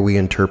changing the way we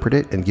interpret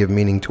it and give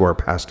meaning to our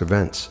past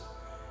events.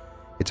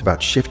 It's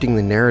about shifting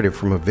the narrative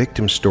from a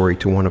victim story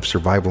to one of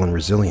survival and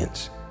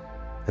resilience.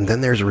 And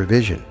then there's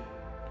revision.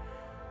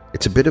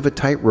 It's a bit of a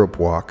tightrope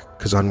walk,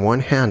 because on one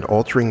hand,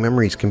 altering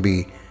memories can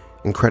be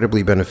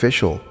incredibly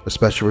beneficial,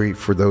 especially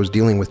for those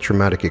dealing with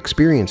traumatic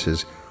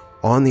experiences.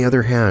 On the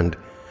other hand,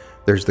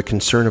 there's the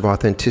concern of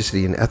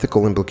authenticity and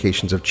ethical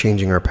implications of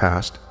changing our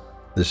past.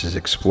 This is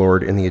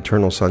explored in The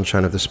Eternal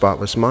Sunshine of the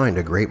Spotless Mind,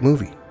 a great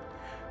movie,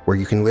 where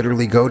you can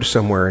literally go to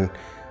somewhere and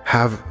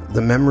have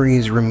the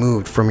memories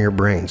removed from your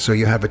brain. So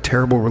you have a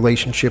terrible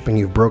relationship and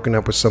you've broken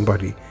up with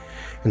somebody,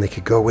 and they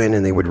could go in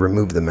and they would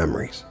remove the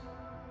memories.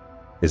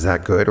 Is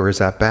that good or is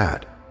that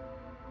bad?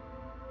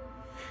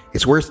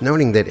 It's worth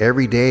noting that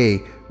every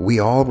day we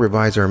all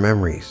revise our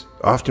memories,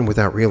 often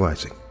without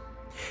realizing.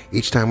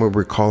 Each time we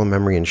recall a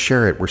memory and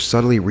share it, we're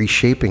subtly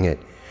reshaping it,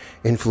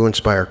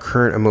 influenced by our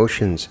current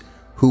emotions,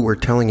 who we're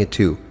telling it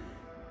to,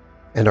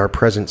 and our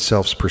present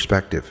self's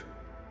perspective.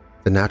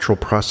 The natural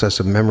process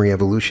of memory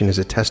evolution is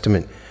a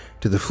testament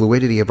to the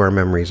fluidity of our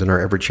memories and our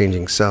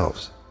ever-changing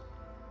selves.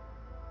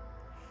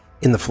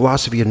 In the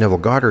philosophy of Neville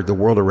Goddard, the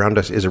world around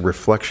us is a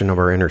reflection of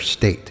our inner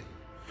state,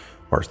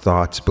 our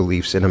thoughts,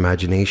 beliefs, and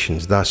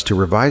imaginations. Thus, to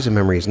revise a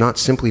memory is not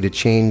simply to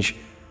change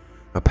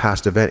a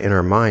past event in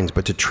our minds,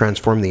 but to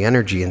transform the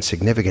energy and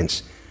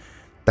significance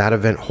that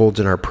event holds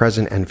in our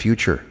present and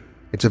future.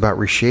 It's about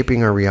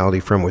reshaping our reality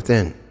from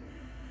within.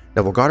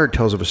 Neville Goddard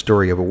tells of a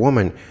story of a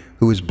woman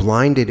who was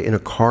blinded in a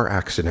car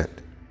accident.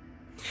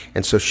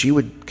 And so she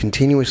would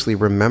continuously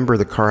remember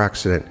the car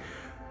accident.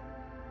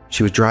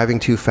 She was driving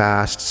too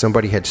fast,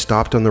 somebody had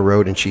stopped on the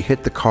road, and she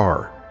hit the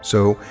car.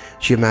 So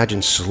she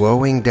imagined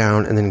slowing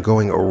down and then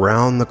going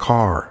around the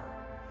car.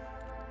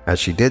 As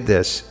she did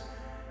this,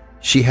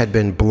 she had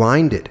been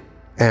blinded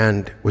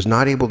and was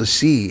not able to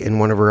see in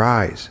one of her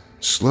eyes.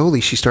 Slowly,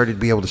 she started to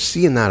be able to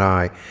see in that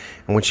eye,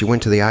 and when she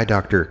went to the eye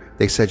doctor,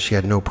 they said she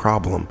had no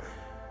problem.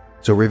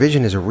 So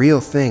revision is a real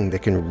thing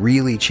that can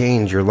really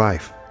change your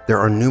life. There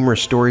are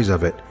numerous stories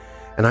of it,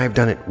 and I have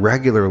done it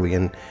regularly,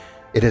 and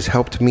it has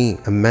helped me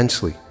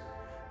immensely.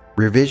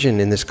 Revision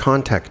in this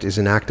context is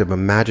an act of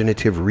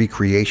imaginative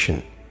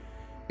recreation.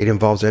 It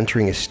involves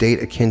entering a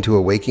state akin to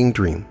a waking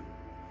dream,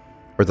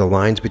 where the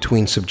lines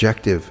between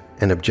subjective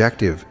and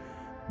objective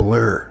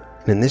blur,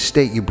 and in this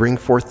state you bring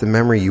forth the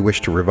memory you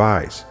wish to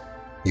revise.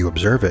 You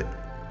observe it,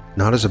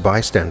 not as a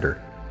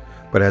bystander,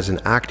 but as an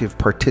active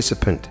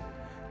participant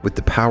with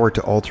the power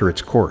to alter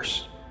its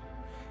course.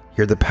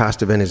 Here the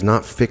past event is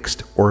not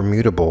fixed or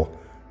immutable,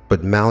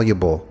 but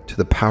malleable to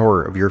the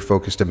power of your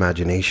focused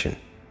imagination.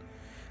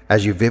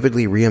 As you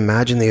vividly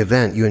reimagine the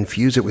event, you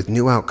infuse it with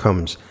new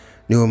outcomes,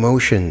 new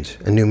emotions,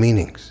 and new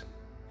meanings.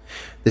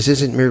 This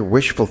isn't mere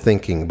wishful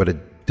thinking, but a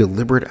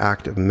deliberate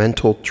act of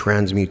mental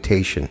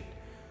transmutation.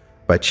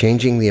 By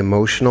changing the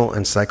emotional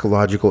and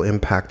psychological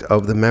impact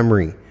of the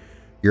memory,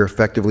 you're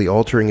effectively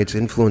altering its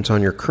influence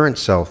on your current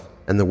self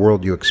and the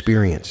world you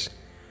experience.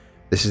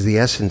 This is the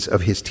essence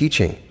of his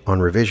teaching on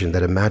revision,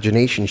 that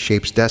imagination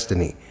shapes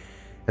destiny,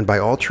 and by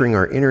altering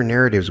our inner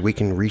narratives, we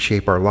can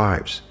reshape our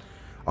lives.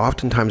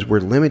 Oftentimes, we're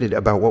limited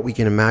about what we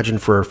can imagine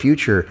for our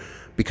future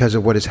because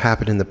of what has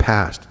happened in the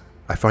past.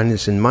 I find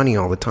this in money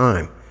all the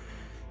time.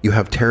 You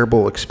have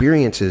terrible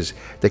experiences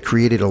that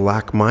created a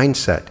lack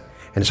mindset,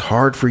 and it's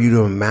hard for you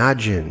to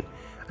imagine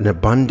an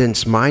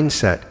abundance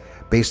mindset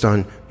based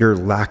on your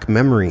lack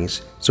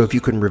memories. So if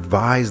you can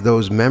revise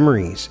those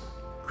memories,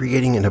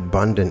 creating an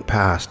abundant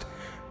past,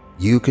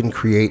 you can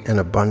create an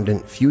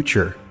abundant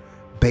future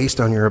based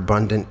on your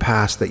abundant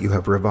past that you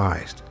have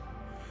revised.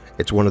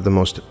 It's one of the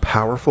most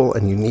powerful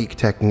and unique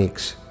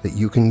techniques that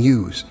you can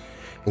use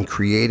in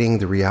creating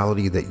the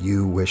reality that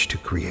you wish to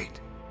create.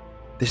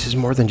 This is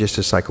more than just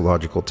a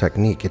psychological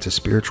technique. It's a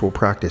spiritual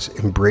practice,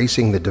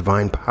 embracing the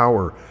divine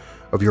power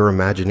of your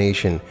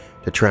imagination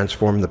to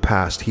transform the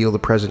past, heal the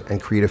present,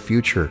 and create a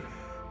future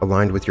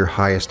aligned with your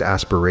highest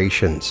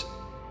aspirations.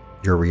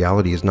 Your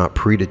reality is not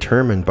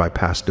predetermined by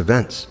past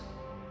events.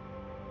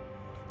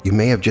 You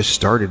may have just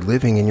started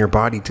living in your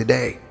body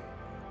today.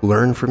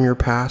 Learn from your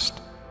past,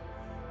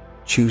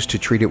 choose to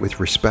treat it with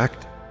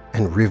respect,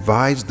 and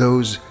revise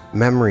those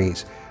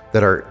memories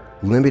that are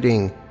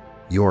limiting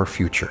your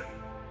future.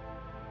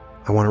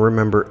 I want to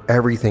remember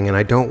everything, and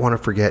I don't want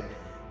to forget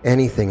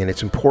anything, and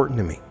it's important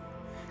to me.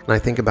 And I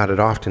think about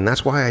it often.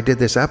 That's why I did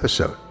this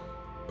episode.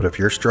 But if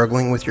you're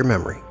struggling with your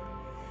memory,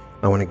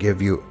 I want to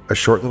give you a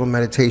short little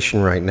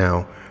meditation right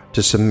now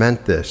to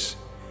cement this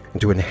and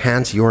to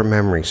enhance your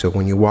memory, so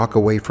when you walk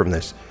away from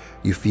this,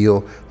 you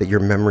feel that your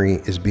memory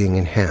is being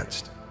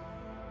enhanced.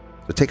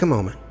 So take a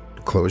moment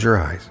to close your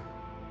eyes.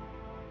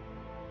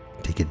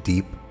 Take a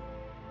deep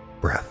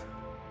breath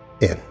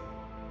in.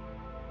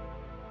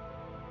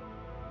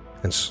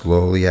 And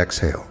slowly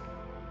exhale.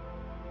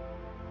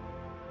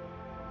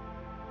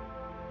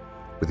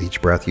 With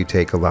each breath you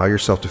take, allow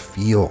yourself to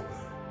feel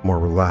more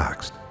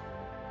relaxed,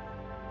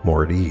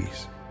 more at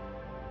ease.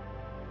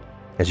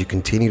 As you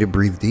continue to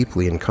breathe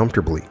deeply and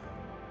comfortably,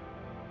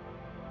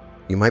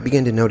 you might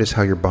begin to notice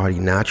how your body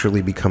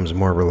naturally becomes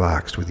more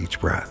relaxed with each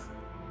breath.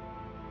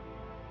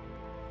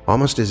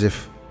 Almost as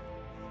if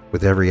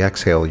with every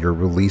exhale you're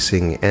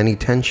releasing any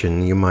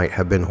tension you might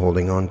have been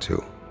holding on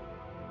to.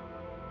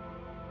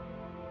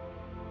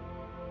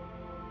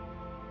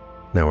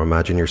 Now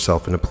imagine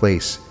yourself in a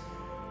place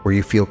where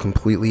you feel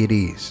completely at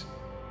ease.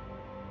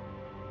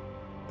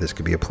 This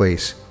could be a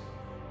place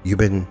you've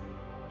been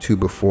to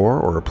before,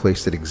 or a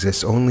place that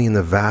exists only in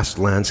the vast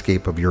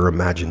landscape of your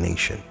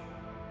imagination.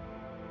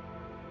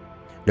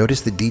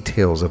 Notice the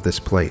details of this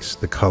place,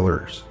 the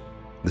colors,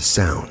 the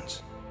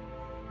sounds,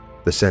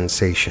 the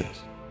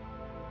sensations.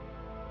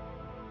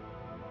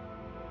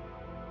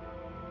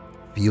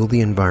 Feel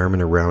the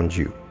environment around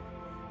you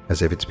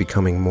as if it's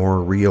becoming more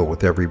real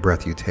with every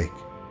breath you take.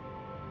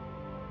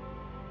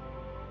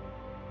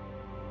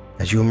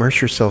 As you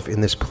immerse yourself in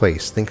this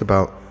place, think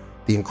about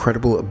the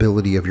incredible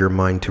ability of your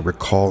mind to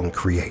recall and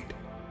create.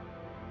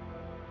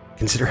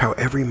 Consider how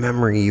every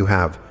memory you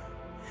have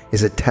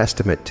is a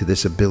testament to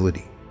this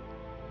ability.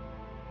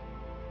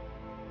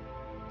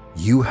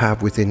 You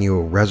have within you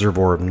a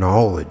reservoir of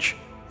knowledge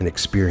and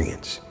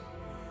experience,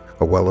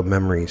 a well of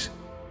memories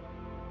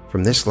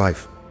from this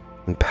life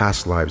and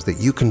past lives that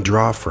you can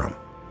draw from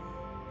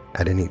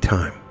at any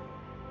time.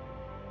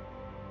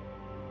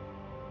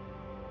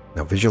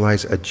 Now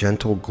visualize a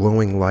gentle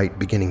glowing light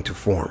beginning to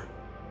form.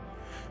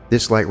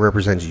 This light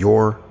represents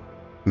your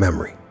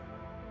memory,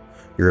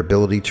 your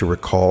ability to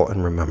recall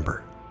and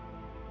remember.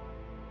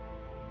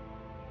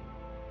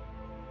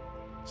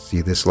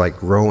 See this light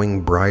growing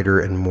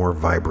brighter and more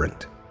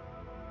vibrant.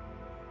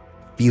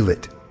 Feel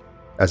it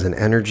as an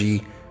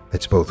energy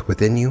that's both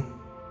within you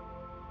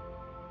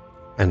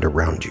and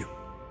around you.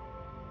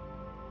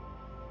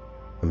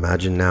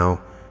 Imagine now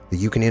that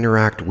you can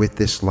interact with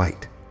this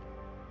light,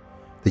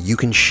 that you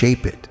can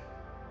shape it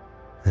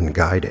and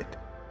guide it.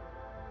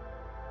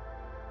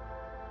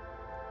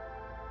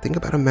 Think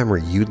about a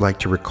memory you'd like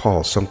to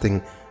recall,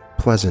 something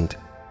pleasant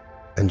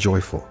and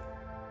joyful.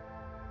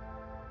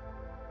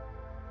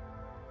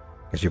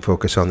 As you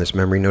focus on this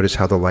memory, notice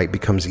how the light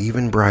becomes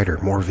even brighter,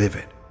 more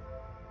vivid.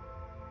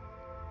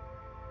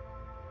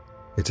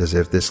 It's as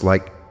if this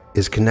light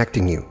is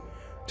connecting you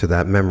to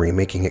that memory,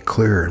 making it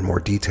clearer and more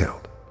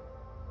detailed.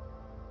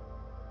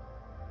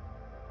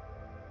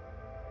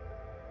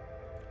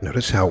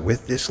 Notice how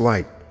with this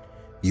light,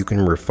 you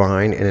can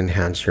refine and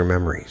enhance your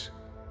memories.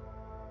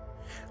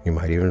 You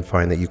might even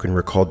find that you can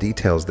recall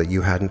details that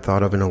you hadn't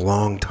thought of in a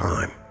long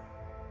time.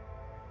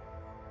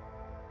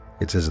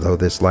 It's as though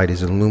this light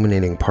is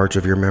illuminating parts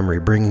of your memory,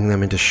 bringing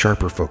them into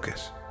sharper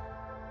focus.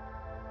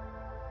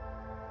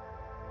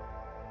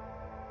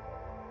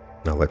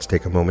 Now let's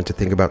take a moment to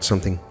think about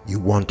something you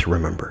want to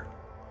remember.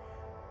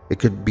 It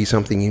could be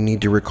something you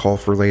need to recall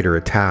for later,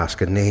 a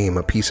task, a name,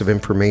 a piece of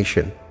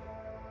information.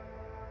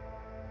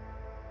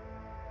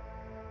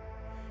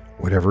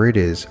 Whatever it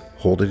is,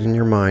 hold it in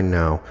your mind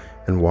now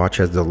and watch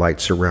as the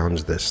light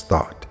surrounds this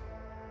thought.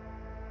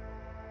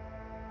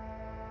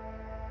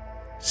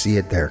 See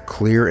it there,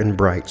 clear and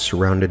bright,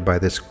 surrounded by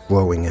this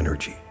glowing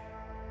energy.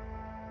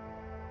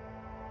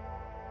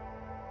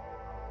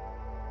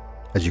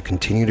 As you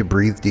continue to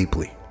breathe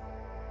deeply,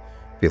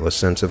 feel a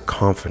sense of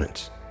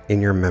confidence in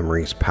your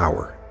memory's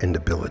power and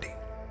ability.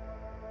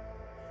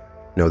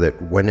 Know that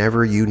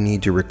whenever you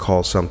need to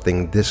recall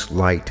something, this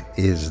light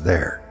is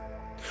there,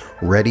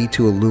 ready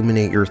to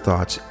illuminate your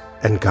thoughts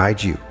and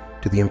guide you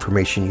to the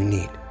information you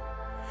need.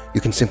 You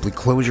can simply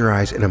close your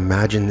eyes and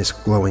imagine this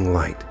glowing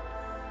light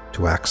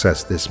to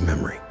access this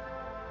memory.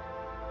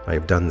 I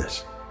have done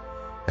this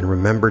and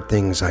remembered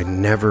things I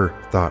never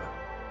thought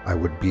I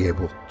would be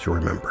able to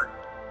remember.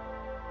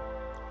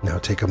 Now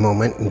take a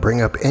moment and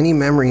bring up any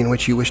memory in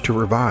which you wish to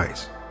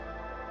revise.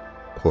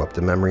 Pull up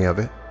the memory of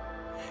it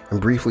and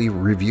briefly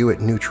review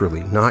it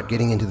neutrally, not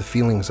getting into the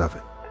feelings of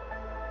it.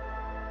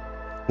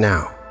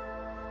 Now,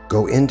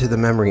 go into the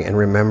memory and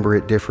remember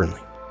it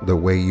differently, the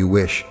way you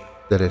wish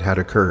that it had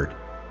occurred.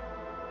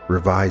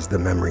 Revise the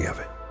memory of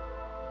it.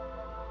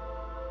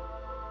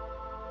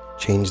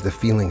 Change the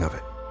feeling of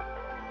it.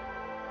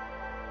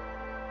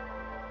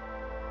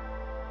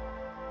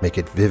 Make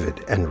it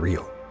vivid and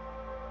real.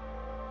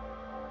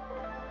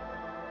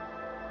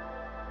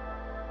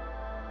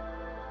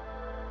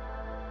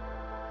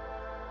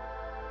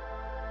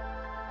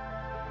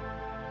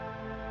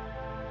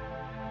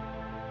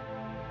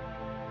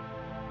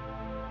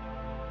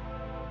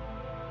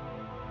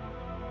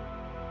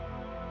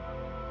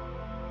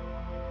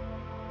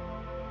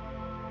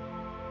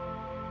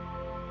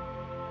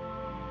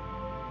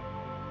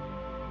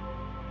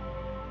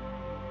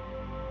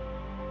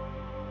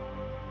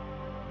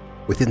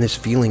 Within this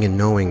feeling and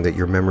knowing that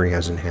your memory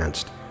has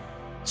enhanced,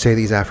 say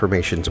these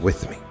affirmations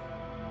with me.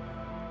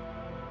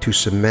 To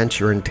cement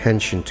your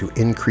intention to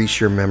increase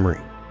your memory.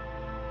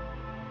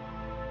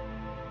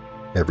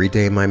 Every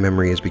day my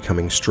memory is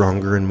becoming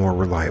stronger and more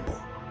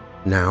reliable,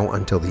 now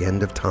until the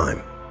end of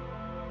time.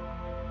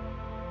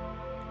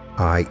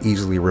 I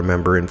easily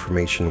remember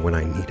information when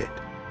I need it.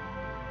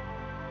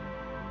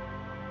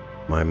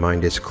 My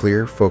mind is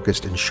clear,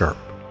 focused, and sharp.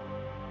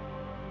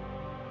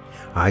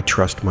 I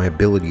trust my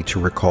ability to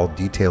recall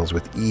details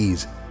with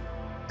ease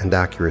and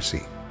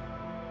accuracy.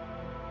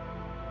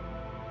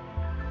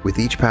 With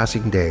each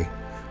passing day,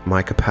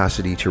 my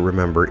capacity to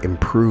remember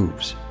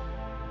improves.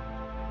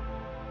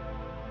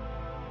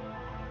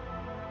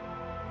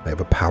 I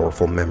have a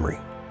powerful memory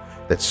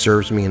that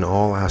serves me in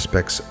all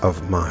aspects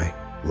of my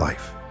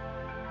life.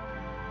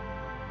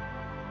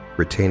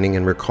 Retaining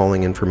and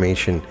recalling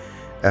information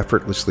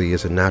effortlessly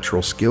is a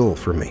natural skill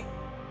for me.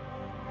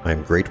 I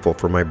am grateful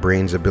for my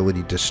brain's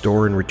ability to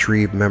store and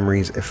retrieve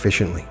memories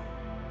efficiently.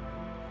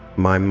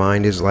 My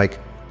mind is like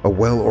a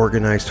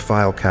well-organized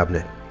file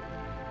cabinet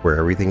where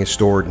everything is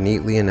stored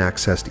neatly and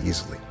accessed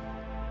easily.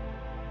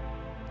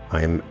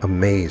 I am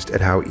amazed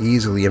at how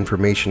easily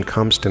information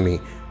comes to me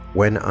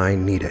when I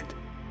need it.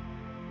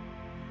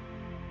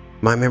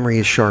 My memory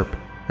is sharp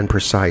and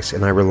precise,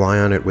 and I rely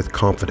on it with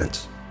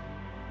confidence.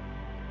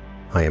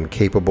 I am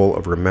capable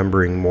of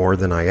remembering more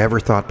than I ever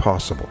thought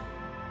possible.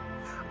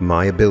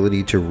 My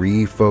ability to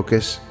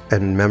refocus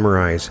and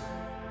memorize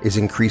is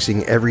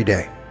increasing every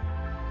day.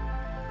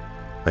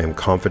 I am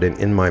confident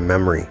in my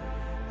memory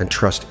and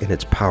trust in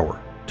its power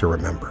to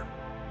remember.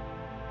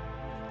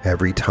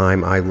 Every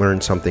time I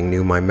learn something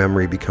new, my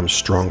memory becomes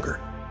stronger.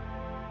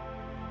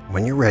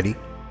 When you're ready,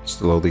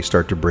 slowly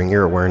start to bring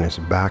your awareness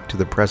back to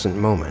the present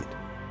moment.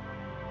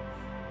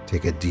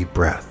 Take a deep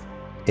breath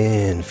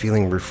in,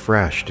 feeling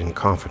refreshed and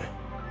confident.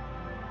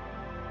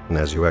 And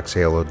as you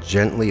exhale,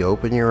 gently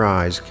open your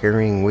eyes,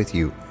 carrying with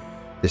you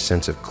this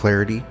sense of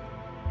clarity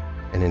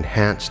and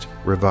enhanced,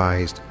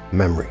 revised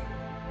memory.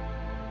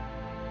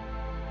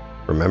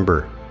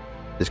 Remember,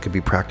 this could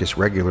be practiced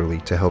regularly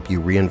to help you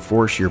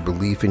reinforce your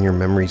belief in your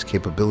memory's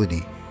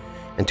capability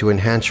and to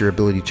enhance your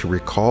ability to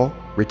recall,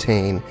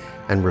 retain,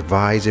 and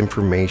revise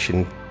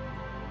information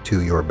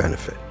to your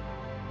benefit.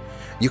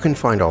 You can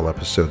find all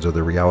episodes of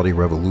The Reality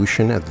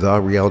Revolution at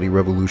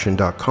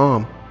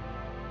therealityrevolution.com.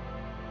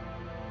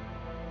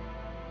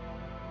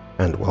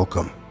 And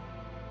welcome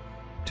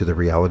to The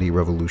Reality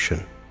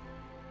Revolution.